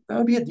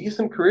would be a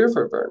decent career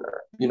for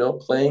Werner,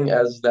 playing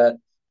as that,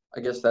 I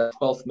guess, that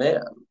 12th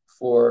man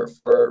for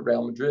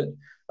Real Madrid.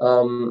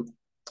 Um,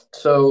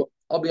 so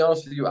I'll be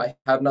honest with you, I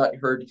have not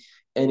heard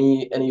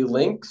any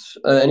links,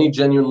 any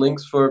genuine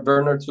links for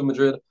Werner to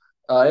Madrid.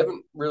 I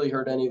haven't really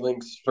heard any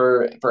links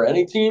for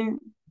any team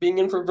being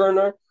in for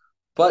Werner,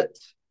 but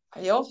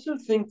I also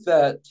think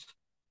that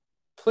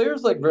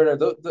players like Werner,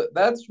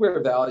 that's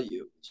where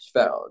value is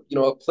found.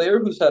 A player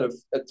who's had a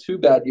two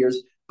bad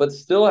years but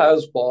still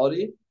has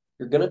quality,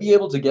 you're going to be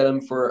able to get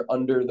him for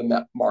under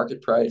the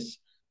market price.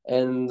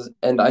 And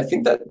I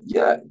think that,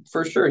 yeah,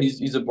 for sure,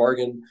 he's a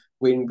bargain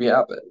waiting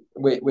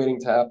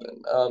to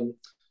happen.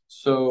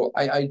 So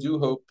I do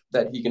hope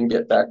that he can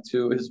get back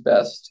to his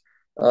best.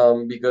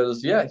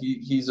 Because yeah,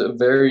 he's a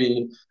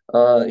very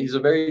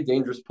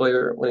dangerous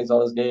player when he's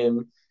on his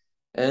game.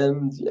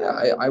 And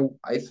yeah,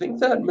 I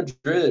think that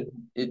Madrid,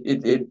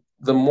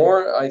 the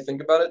more I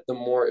think about it, the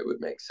more it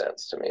would make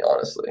sense to me,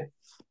 honestly.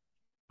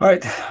 All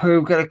right,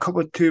 we've got a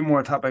couple of two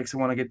more topics I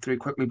want to get through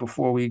quickly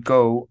before we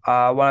go.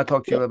 I want to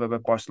talk to you a little bit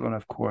about Barcelona,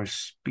 of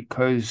course,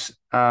 because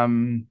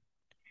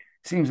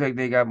seems like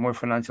they got more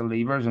financial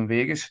levers in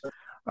Vegas.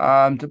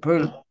 To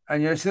put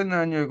and you're sitting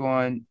there and you're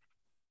going,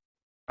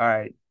 all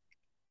right,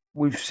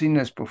 we've seen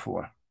this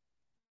before,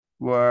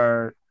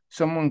 where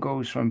someone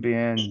goes from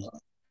being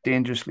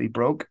dangerously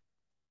broke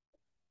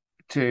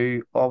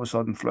to all of a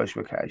sudden flush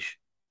with cash.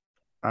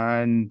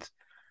 and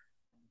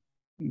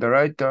they're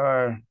out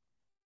there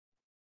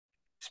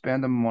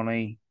spending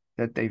money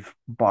that they've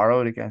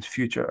borrowed against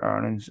future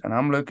earnings. And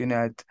I'm looking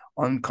at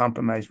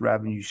uncompromised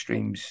revenue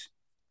streams,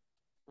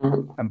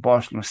 Mhm. and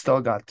Barcelona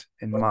still got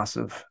in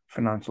massive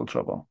financial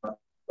trouble.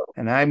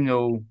 And I'm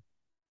no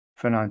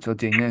financial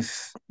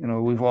genius.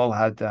 We've all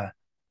had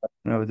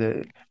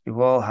we've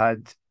all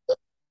had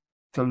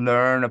to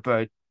learn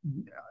about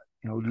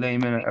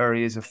layman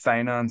areas of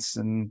finance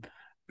and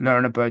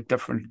learn about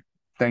different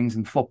things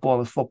in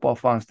football as football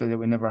fans do that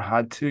we never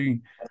had to.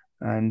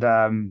 And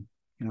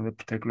the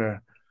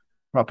particular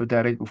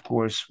propedeutic, of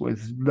course,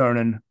 with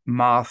learning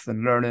math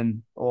and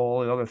learning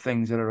all the other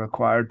things that are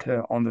required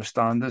to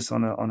understand this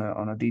on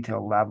a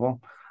detailed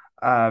level.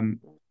 Um,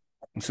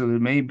 so there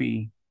may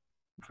be,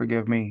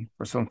 forgive me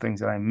for some things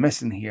that I'm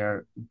missing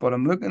here, but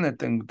I'm looking at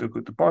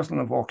the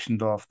Barcelona have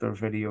auctioned off their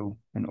video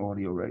and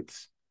audio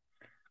rights,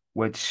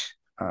 which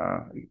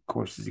of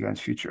course is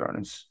against future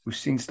earnings. We've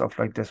seen stuff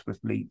like this with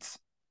Leeds,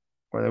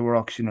 where they were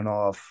auctioning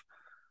off,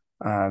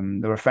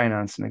 they were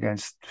financing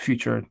against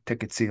future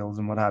ticket sales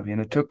and what have you,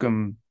 and it took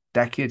them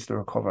decades to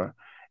recover.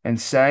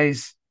 And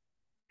size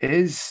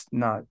is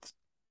not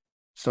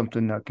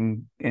something that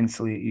can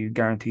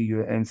guarantee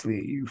you,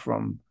 insulate you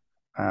from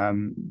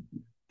um,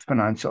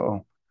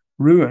 financial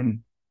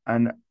ruin.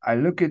 And I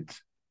look at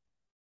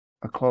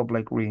a club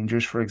like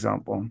Rangers, for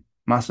example,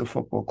 massive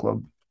football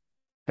club.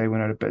 They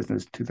went out of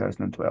business in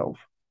 2012.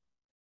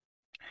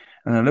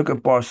 And I look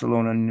at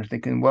Barcelona and you're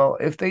thinking, well,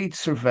 if they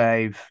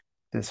survive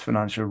this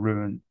financial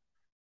ruin,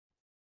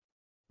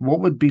 what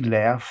would be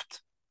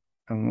left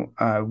and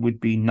would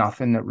be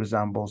nothing that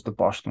resembles the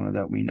Barcelona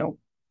that we know.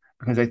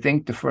 Because I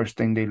think the first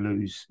thing they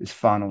lose is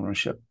fan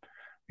ownership,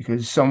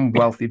 because some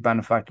wealthy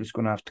benefactor is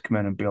going to have to come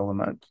in and bail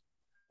them out.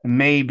 And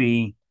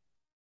maybe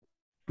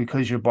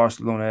because you're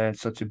Barcelona,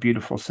 it's such a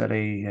beautiful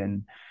city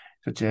and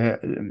such a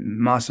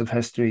massive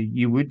history,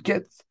 you would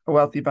get a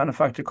wealthy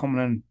benefactor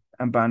coming in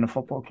and buying a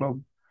football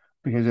club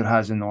because it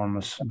has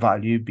enormous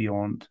value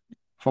beyond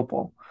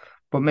football.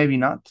 But maybe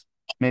not.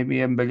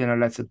 Maybe a billionaire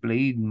lets it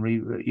bleed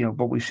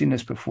but we've seen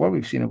this before.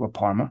 We've seen it with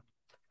Parma.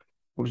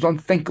 It was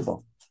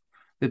unthinkable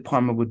that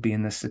Parma would be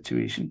in this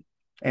situation,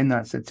 in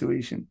that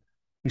situation.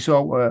 We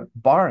saw it with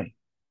Barry.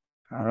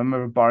 I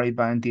remember Barry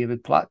buying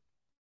David Platt.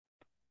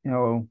 You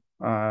know,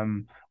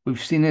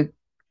 we've seen it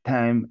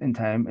time and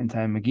time and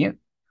time again.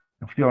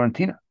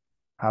 Fiorentina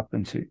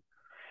happened to.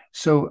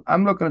 So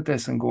I'm looking at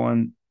this and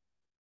going,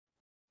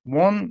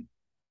 one,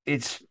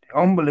 it's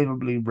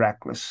unbelievably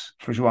reckless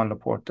for Joan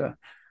Laporta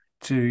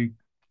to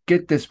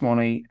get this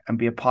money and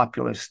be a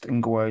populist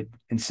and go out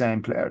and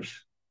sign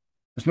players.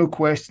 There's no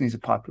question he's a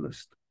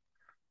populist,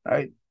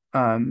 right?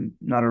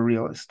 Not a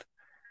realist.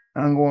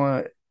 And I'm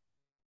going,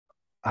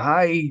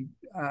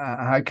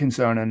 how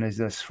concerning is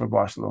this for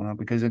Barcelona?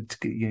 Because you're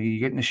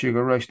getting the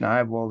sugar rush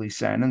now of all these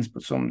signings,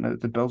 but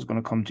the bill's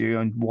going to come due.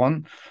 And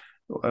one,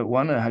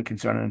 how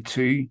concerning, and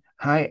two,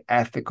 how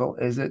ethical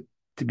is it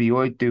to be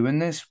out doing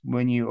this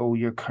when you owe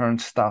your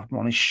current staff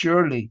money?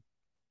 Surely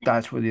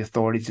that's where the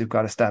authorities have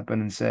got to step in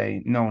and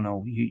say,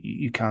 no,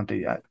 you can't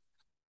do that.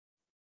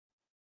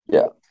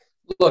 Yeah.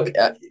 Look,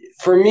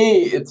 for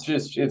me, it's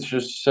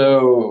just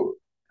so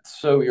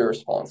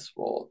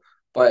irresponsible.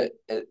 But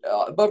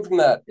above from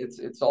that,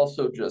 it's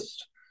also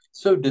just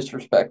so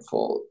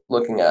disrespectful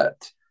looking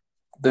at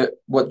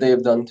what they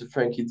have done to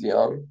Frankie De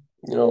Jong.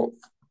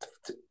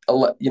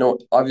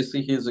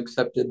 Obviously he has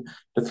accepted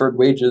deferred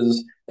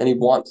wages and he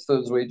wants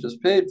those wages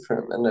paid for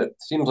him, and it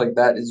seems like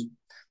that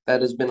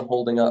has been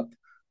holding up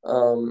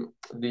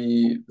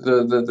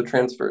the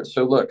transfer.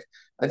 So look,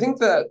 I think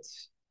that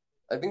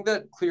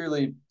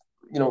clearly,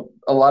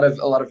 a lot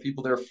of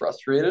people they're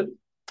frustrated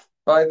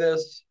by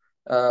this.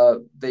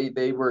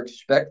 They were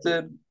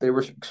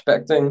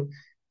expecting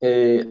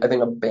I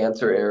think a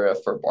banter era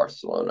for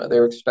Barcelona. They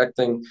were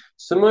expecting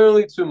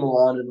similarly to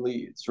Milan and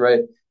Leeds,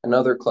 right, and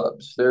other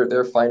clubs.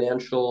 Their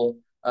financial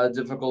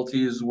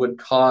difficulties would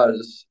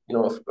cause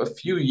a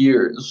few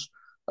years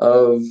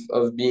of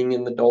being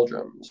in the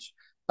doldrums.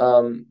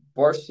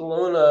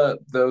 Barcelona,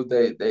 though,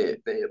 they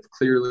have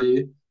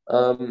clearly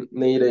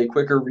made a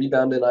quicker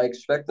rebound, and I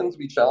expect them to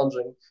be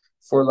challenging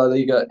for La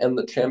Liga and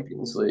the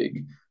Champions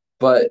League.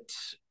 But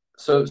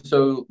so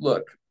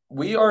look,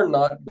 we are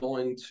not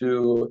going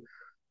to.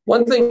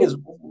 One thing is,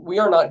 we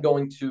are not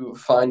going to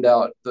find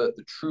out the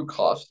true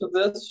cost of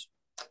this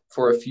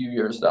for a few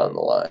years down the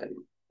line,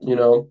 you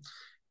know,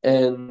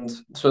 and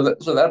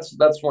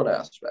that's one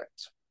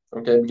aspect,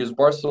 okay? Because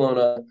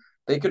Barcelona,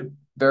 they could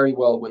very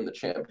well win the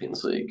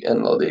Champions League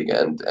and La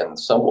Liga, and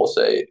some will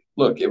say,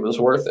 look, it was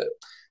worth it.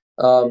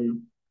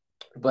 Um,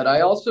 but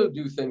I also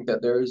do think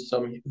that there is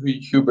some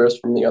hubris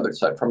from the other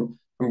side, from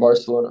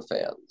Barcelona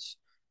fans.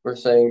 We're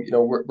saying,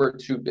 we're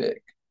too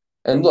big.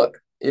 And look,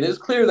 it is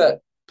clear that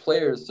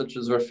players such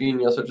as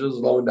Rafinha, such as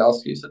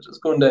Lewandowski, such as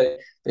Koundé,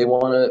 they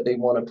wanna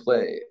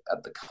play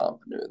at the Camp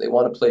Nou. They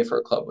want to play for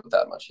a club with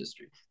that much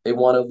history. They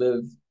want to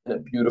live in a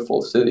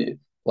beautiful city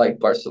like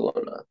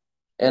Barcelona.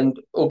 And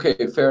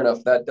okay, fair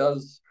enough. That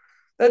does,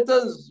 I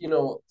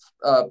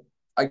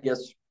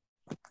guess,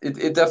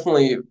 it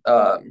definitely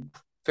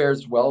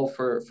fares well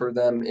for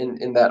them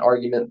in that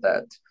argument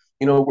that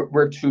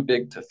we're too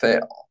big to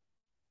fail.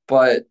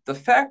 But the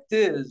fact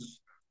is,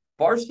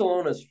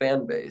 Barcelona's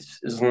fan base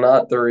is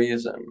not the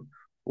reason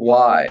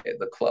why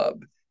the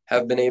club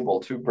have been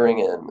able to bring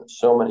in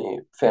so many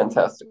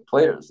fantastic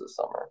players this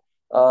summer.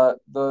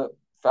 The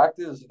fact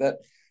is that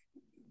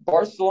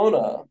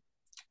Barcelona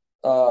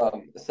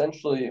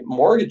essentially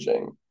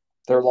mortgaging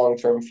their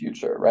long-term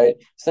future, right?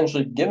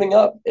 Essentially giving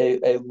up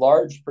a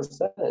large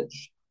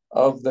percentage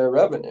of their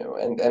revenue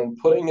and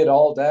putting it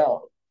all down,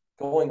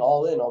 going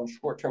all in on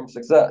short-term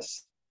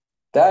success.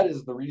 That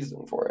is the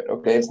reason for it.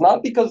 Okay. It's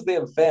not because they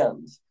have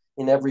fans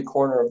in every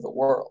corner of the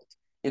world.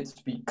 It's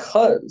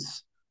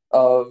because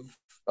of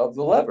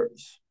the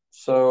levers.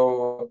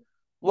 So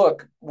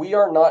look, we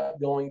are not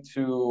going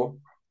to,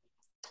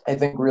 I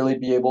think, really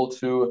be able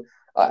to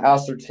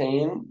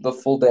ascertain the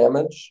full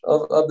damage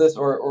of this,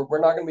 or we're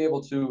not going to be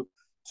able to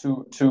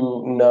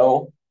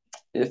know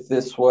if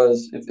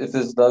if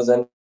this does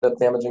end up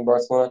damaging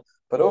Barcelona.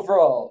 But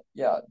overall,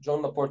 yeah,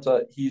 Joan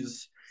Laporta,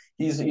 he's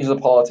a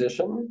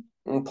politician,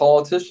 and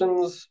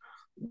politicians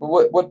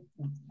what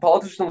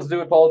politicians do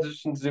what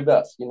politicians do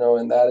best,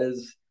 and that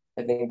is,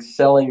 I think,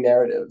 selling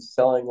narratives,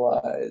 selling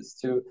lies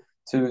to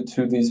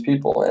these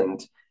people.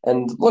 And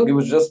look, it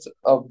was just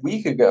a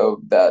week ago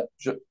that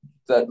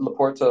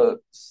Laporta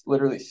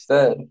literally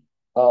said,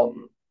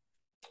 um,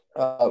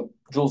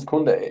 Jules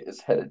Koundé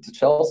is headed to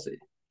Chelsea,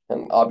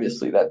 and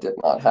obviously that did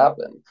not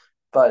happen.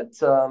 But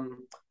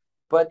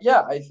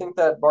yeah, I think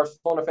that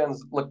Barcelona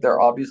fans, look, they're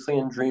obviously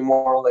in dream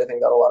world. I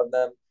think that a lot of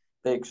them,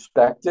 they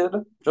expected,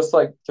 just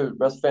like the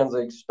rest fans,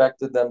 they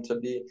expected them to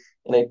be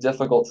in a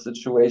difficult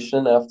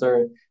situation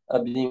after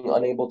being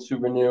unable to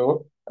renew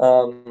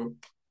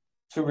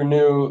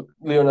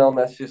Lionel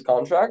Messi's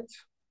contract.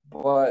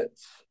 But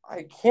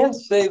I can't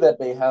say that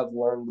they have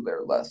learned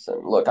their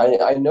lesson. Look,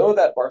 I know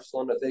that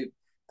Barcelona, they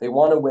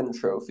want to win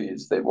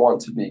trophies, they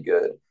want to be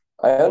good.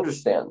 I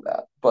understand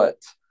that, but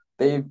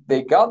they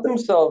got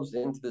themselves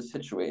into this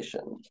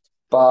situation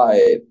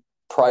by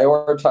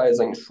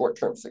prioritizing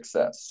short-term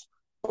success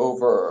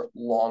over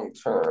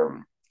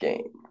long-term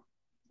gain,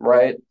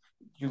 right?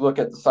 You look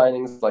at the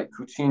signings like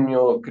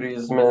Coutinho,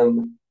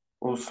 Griezmann,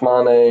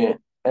 Ousmane,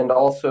 and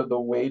also the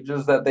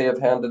wages that they have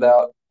handed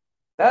out.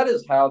 That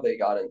is how they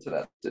got into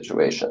that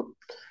situation.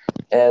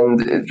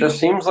 And it just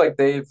seems like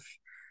they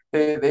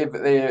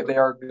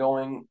are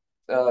going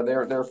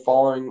they're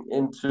following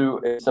into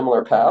a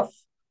similar path.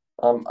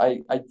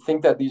 I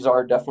think that these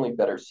are definitely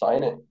better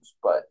signings,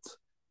 but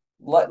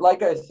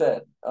like I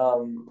said,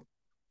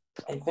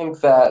 I think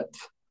that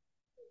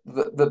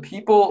the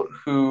people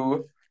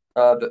who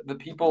the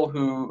people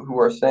who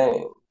are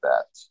saying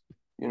that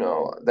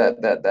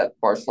that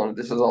Barcelona,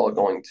 this is all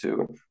going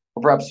to,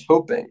 or perhaps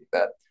hoping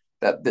that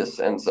this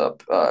ends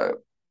up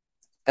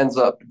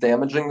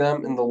damaging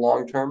them in the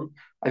long term.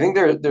 I think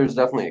there's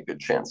definitely a good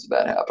chance of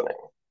that happening.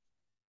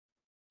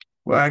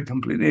 Well, I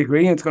completely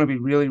agree. It's going to be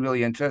really,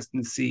 really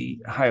interesting to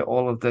see how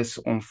all of this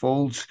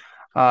unfolds.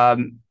 I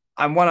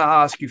want to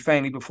ask you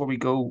finally before we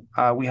go,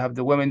 we have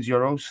the Women's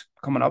Euros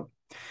coming up.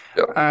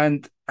 Yeah.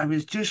 And I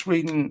was just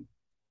reading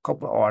a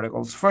couple of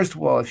articles. First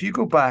of all, if you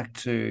go back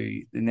to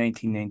the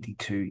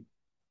 1992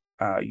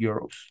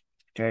 Euros,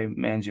 okay,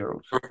 men's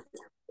Euros,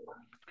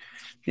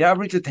 the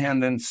average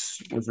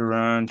attendance was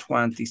around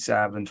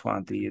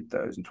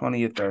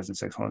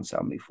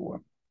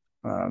 28,674.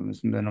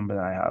 Is the number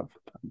that I have.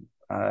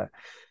 Uh,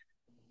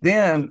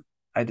 then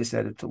I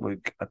decided to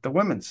look at the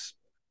women's.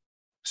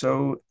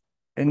 So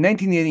in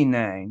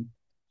 1989,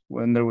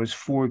 when there was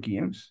 4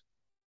 games,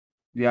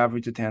 the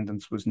average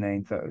attendance was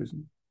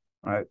 9,000.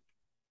 Right.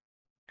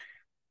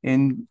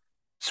 In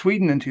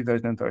Sweden in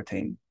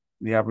 2013,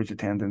 the average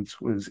attendance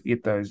was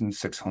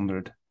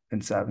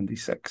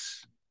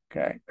 8,676.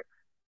 Okay.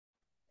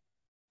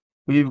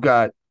 We've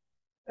got,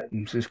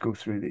 let's just go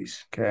through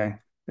these. Okay.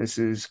 This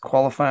is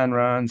qualifying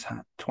rounds,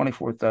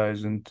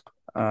 24,000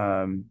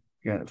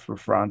 for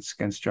France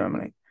against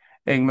Germany.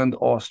 England,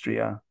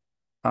 Austria,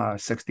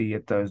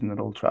 68,000 at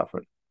Old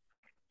Trafford.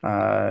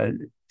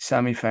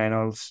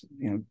 Semi-finals,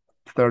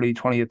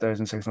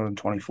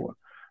 28,624.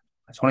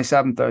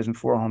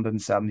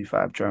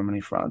 27,475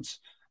 Germany, France.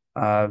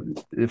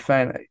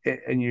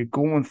 And you're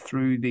going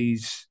through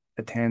these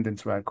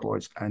attendance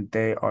records, and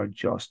they are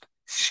just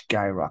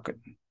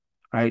skyrocketing.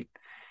 Right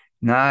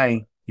now,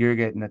 you're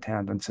getting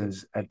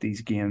attendances at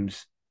these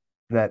games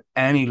that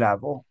any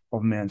level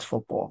of men's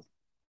football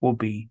will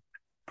be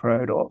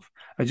proud of.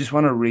 I just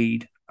want to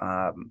read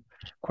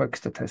quick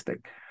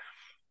statistic.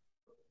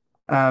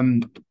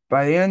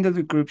 By the end of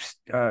the groups,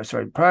 prior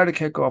to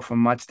kickoff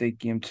on match day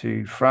game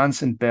 2,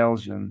 France and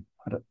Belgium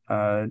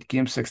had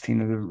game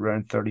 16 of the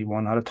round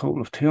 31 had a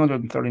total of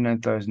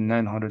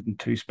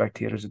 239,902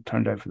 spectators that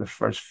turned out for the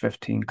first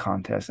 15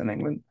 contests in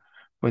England,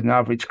 with an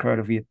average crowd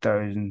of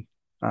 8,000.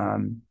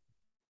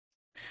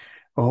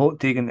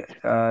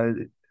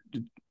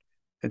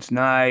 It's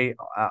now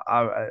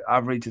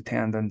average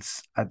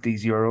attendance at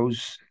these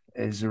Euros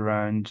is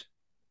around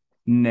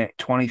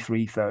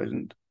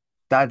 23,000.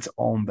 That's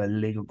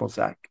unbelievable,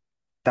 Zach.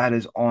 That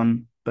is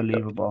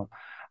unbelievable.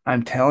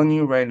 I'm telling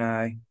you right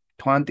now,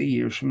 20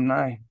 years from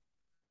now,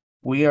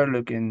 we are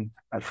looking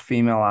at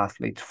female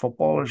athletes,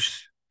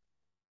 footballers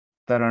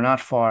that are not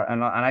far.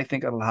 And I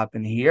think it'll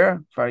happen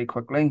here very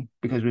quickly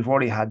because we've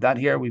already had that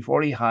here. We've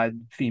already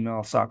had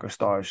female soccer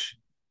stars,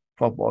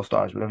 football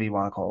stars, whatever you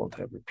want to call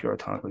it,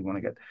 puritanical you want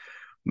to get.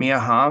 Mia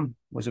Hamm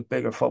was a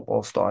bigger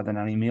football star than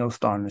any male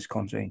star in this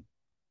country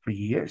for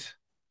years.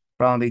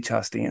 Brandy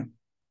Chastain,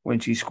 when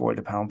she scored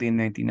the penalty in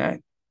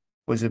 '99,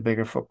 was a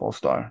bigger football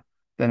star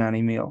than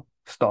any male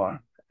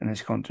star in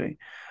this country.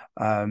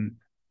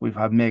 We've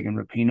had Megan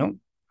Rapinoe,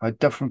 had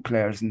different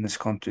players in this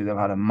country that have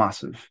had a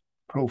massive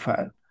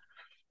profile.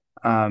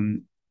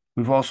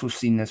 We've also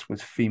seen this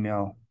with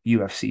female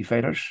UFC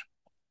fighters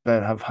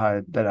that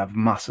have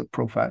massive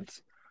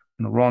profiles.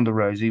 You know, Ronda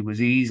Rousey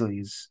was easily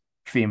as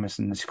famous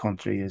in this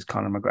country as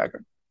Conor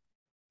McGregor.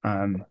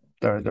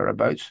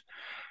 Thereabouts.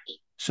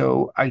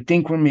 So I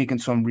think we're making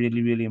some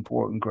really, really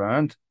important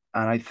ground.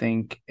 And I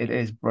think it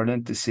is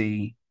brilliant to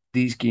see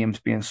these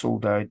games being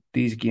sold out,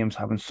 these games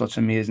having such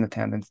amazing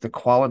attendance. The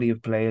quality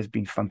of play has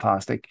been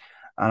fantastic.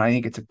 And I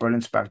think it's a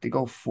brilliant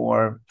spectacle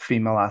for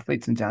female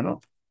athletes in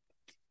general.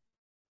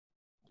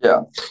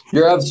 Yeah,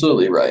 you're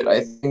absolutely right.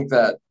 I think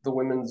that the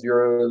women's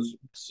Euros,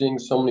 seeing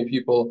so many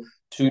people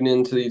tune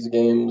into these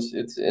games,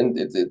 it's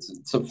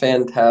a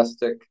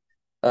fantastic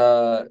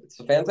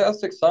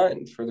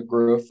sign for the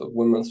growth of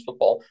women's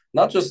football.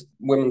 Not just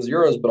women's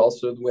Euros, but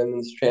also the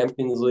women's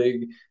Champions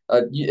League.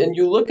 And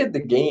you look at the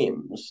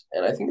games,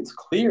 and I think it's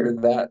clear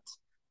that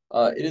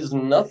it is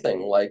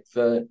nothing like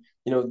the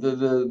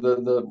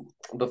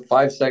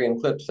 5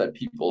 second clips that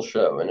people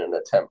show in an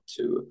attempt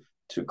to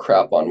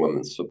crap on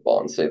women's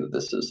football and say that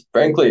this is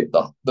frankly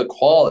the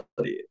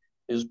quality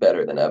is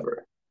better than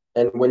ever.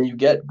 And when you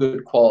get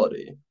good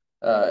quality,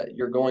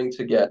 you're going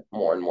to get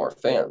more and more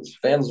fans.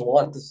 Fans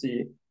want to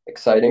see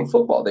exciting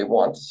football. They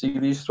want to see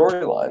these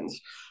storylines.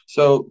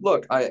 So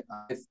look,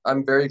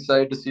 I'm very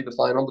excited to see the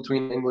final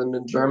between England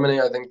and Germany.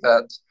 I think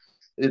that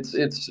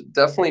it's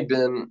definitely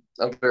been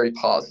a very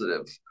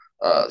positive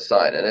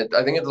sign, and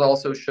I think it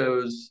also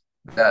shows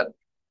that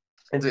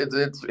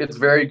it's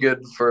very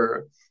good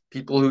for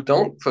people who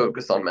don't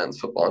focus on men's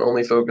football and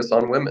only focus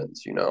on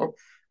women's, you know?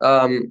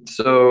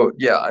 So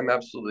yeah, I'm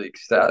absolutely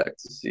ecstatic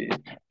to see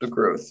the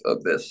growth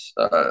of this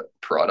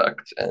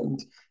product. And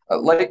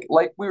like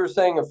we were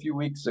saying a few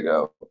weeks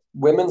ago,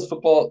 women's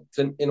football,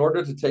 in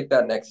order to take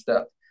that next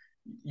step,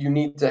 you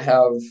need to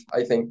have,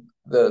 I think,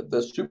 the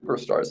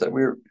superstars that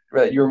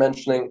you were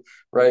mentioning,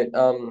 right?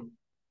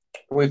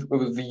 With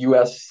the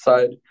U.S.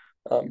 side,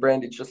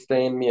 Brandy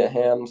Chastain, Mia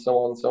Hamm, so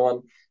on and so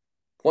on.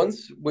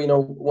 Once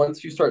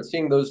you start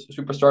seeing those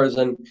superstars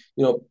and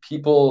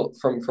people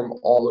from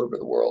all over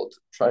the world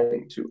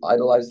trying to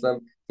idolize them,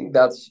 I think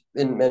that's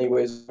in many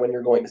ways when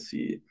you're going to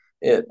see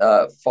it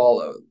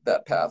follow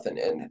that path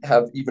and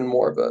have even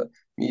more of a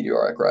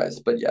meteoric rise.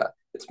 But yeah,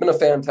 it's been a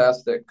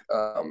fantastic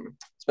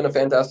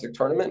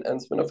tournament, and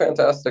it's been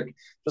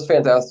just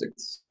fantastic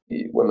to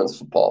see women's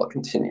football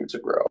continue to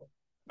grow.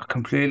 I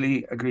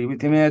completely agree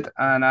with you, mate.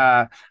 And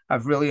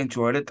I've really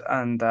enjoyed it.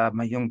 And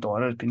my young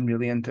daughter has been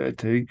really into it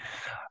too.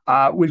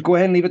 We'll go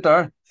ahead and leave it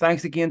there.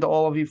 Thanks again to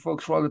all of you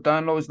folks for all the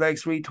downloads,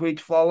 likes,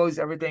 retweets, follows,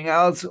 everything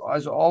else.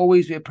 As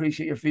always, we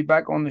appreciate your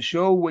feedback on the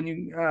show. When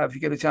if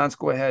you get a chance,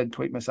 go ahead,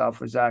 tweet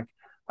myself or Zach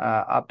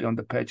at Beyond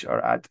the Pitch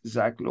or at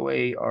Zach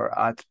Lowy or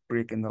at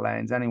Breaking the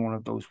Lines. Any one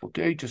of those will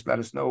do. Just let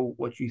us know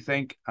what you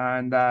think,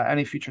 and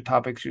any future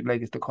topics you'd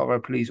like us to cover,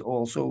 please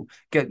also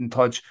get in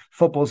touch.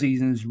 Football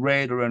season's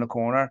right around the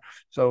corner,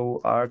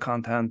 so our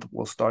content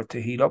will start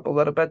to heat up a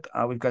little bit.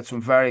 We've got some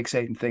very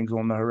exciting things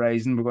on the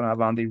horizon. We're going to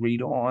have Andy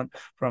Reid on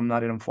from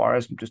Nottingham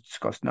Forest. I'm just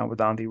discussing that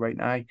with Andy right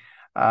now.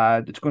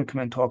 That's going to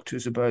come and talk to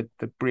us about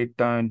the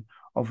breakdown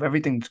of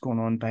everything that's going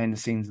on behind the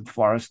scenes in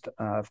Forest.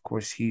 Of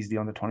course, he's the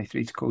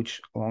under-23s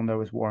coach, along there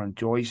with Warren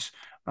Joyce,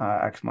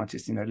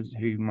 ex-Manchester United,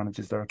 who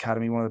manages their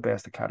academy, one of the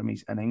best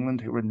academies in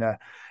England, who were in the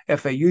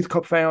FA Youth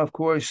Cup final, of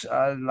course,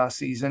 last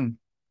season,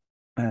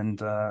 and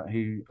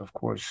who, of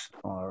course,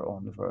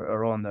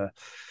 are on the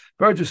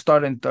verge of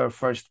starting their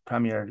first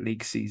Premier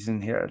League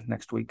season here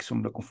next week. So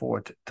I'm looking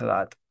forward to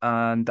that.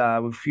 And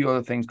with a few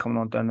other things coming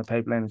on down the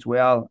pipeline as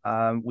well.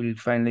 We'll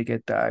finally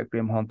get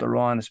Graham Hunter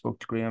on. I spoke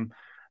to Graham,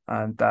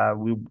 and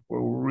we're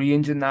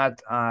arranging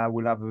that.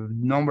 We'll have a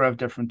number of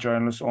different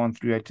journalists on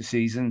throughout the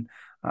season.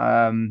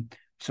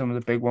 Some of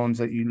the big ones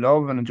that you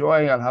love and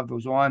enjoy, I'll have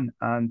those on,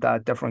 and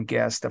different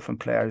guests,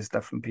 different players,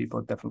 different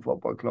people, different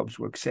football clubs.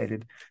 We're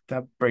excited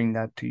to bring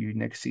that to you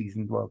next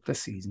season. Well,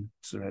 this season,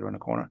 it's right around the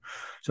corner.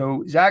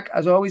 So, Zach,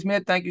 as always,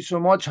 mate, thank you so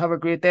much. Have a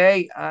great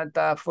day. And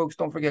folks,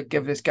 don't forget,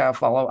 give this guy a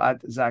follow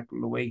at Zach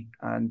Lowy.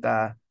 And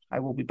I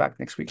will be back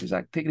next week.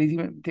 Zach, take it easy,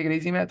 mate. Take it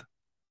easy, mate.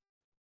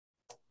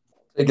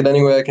 Take it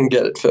any way I can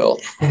get it, Phil.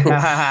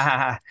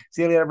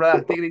 See you later,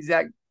 brother. Take it easy,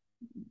 Zach.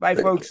 Bye,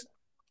 folks.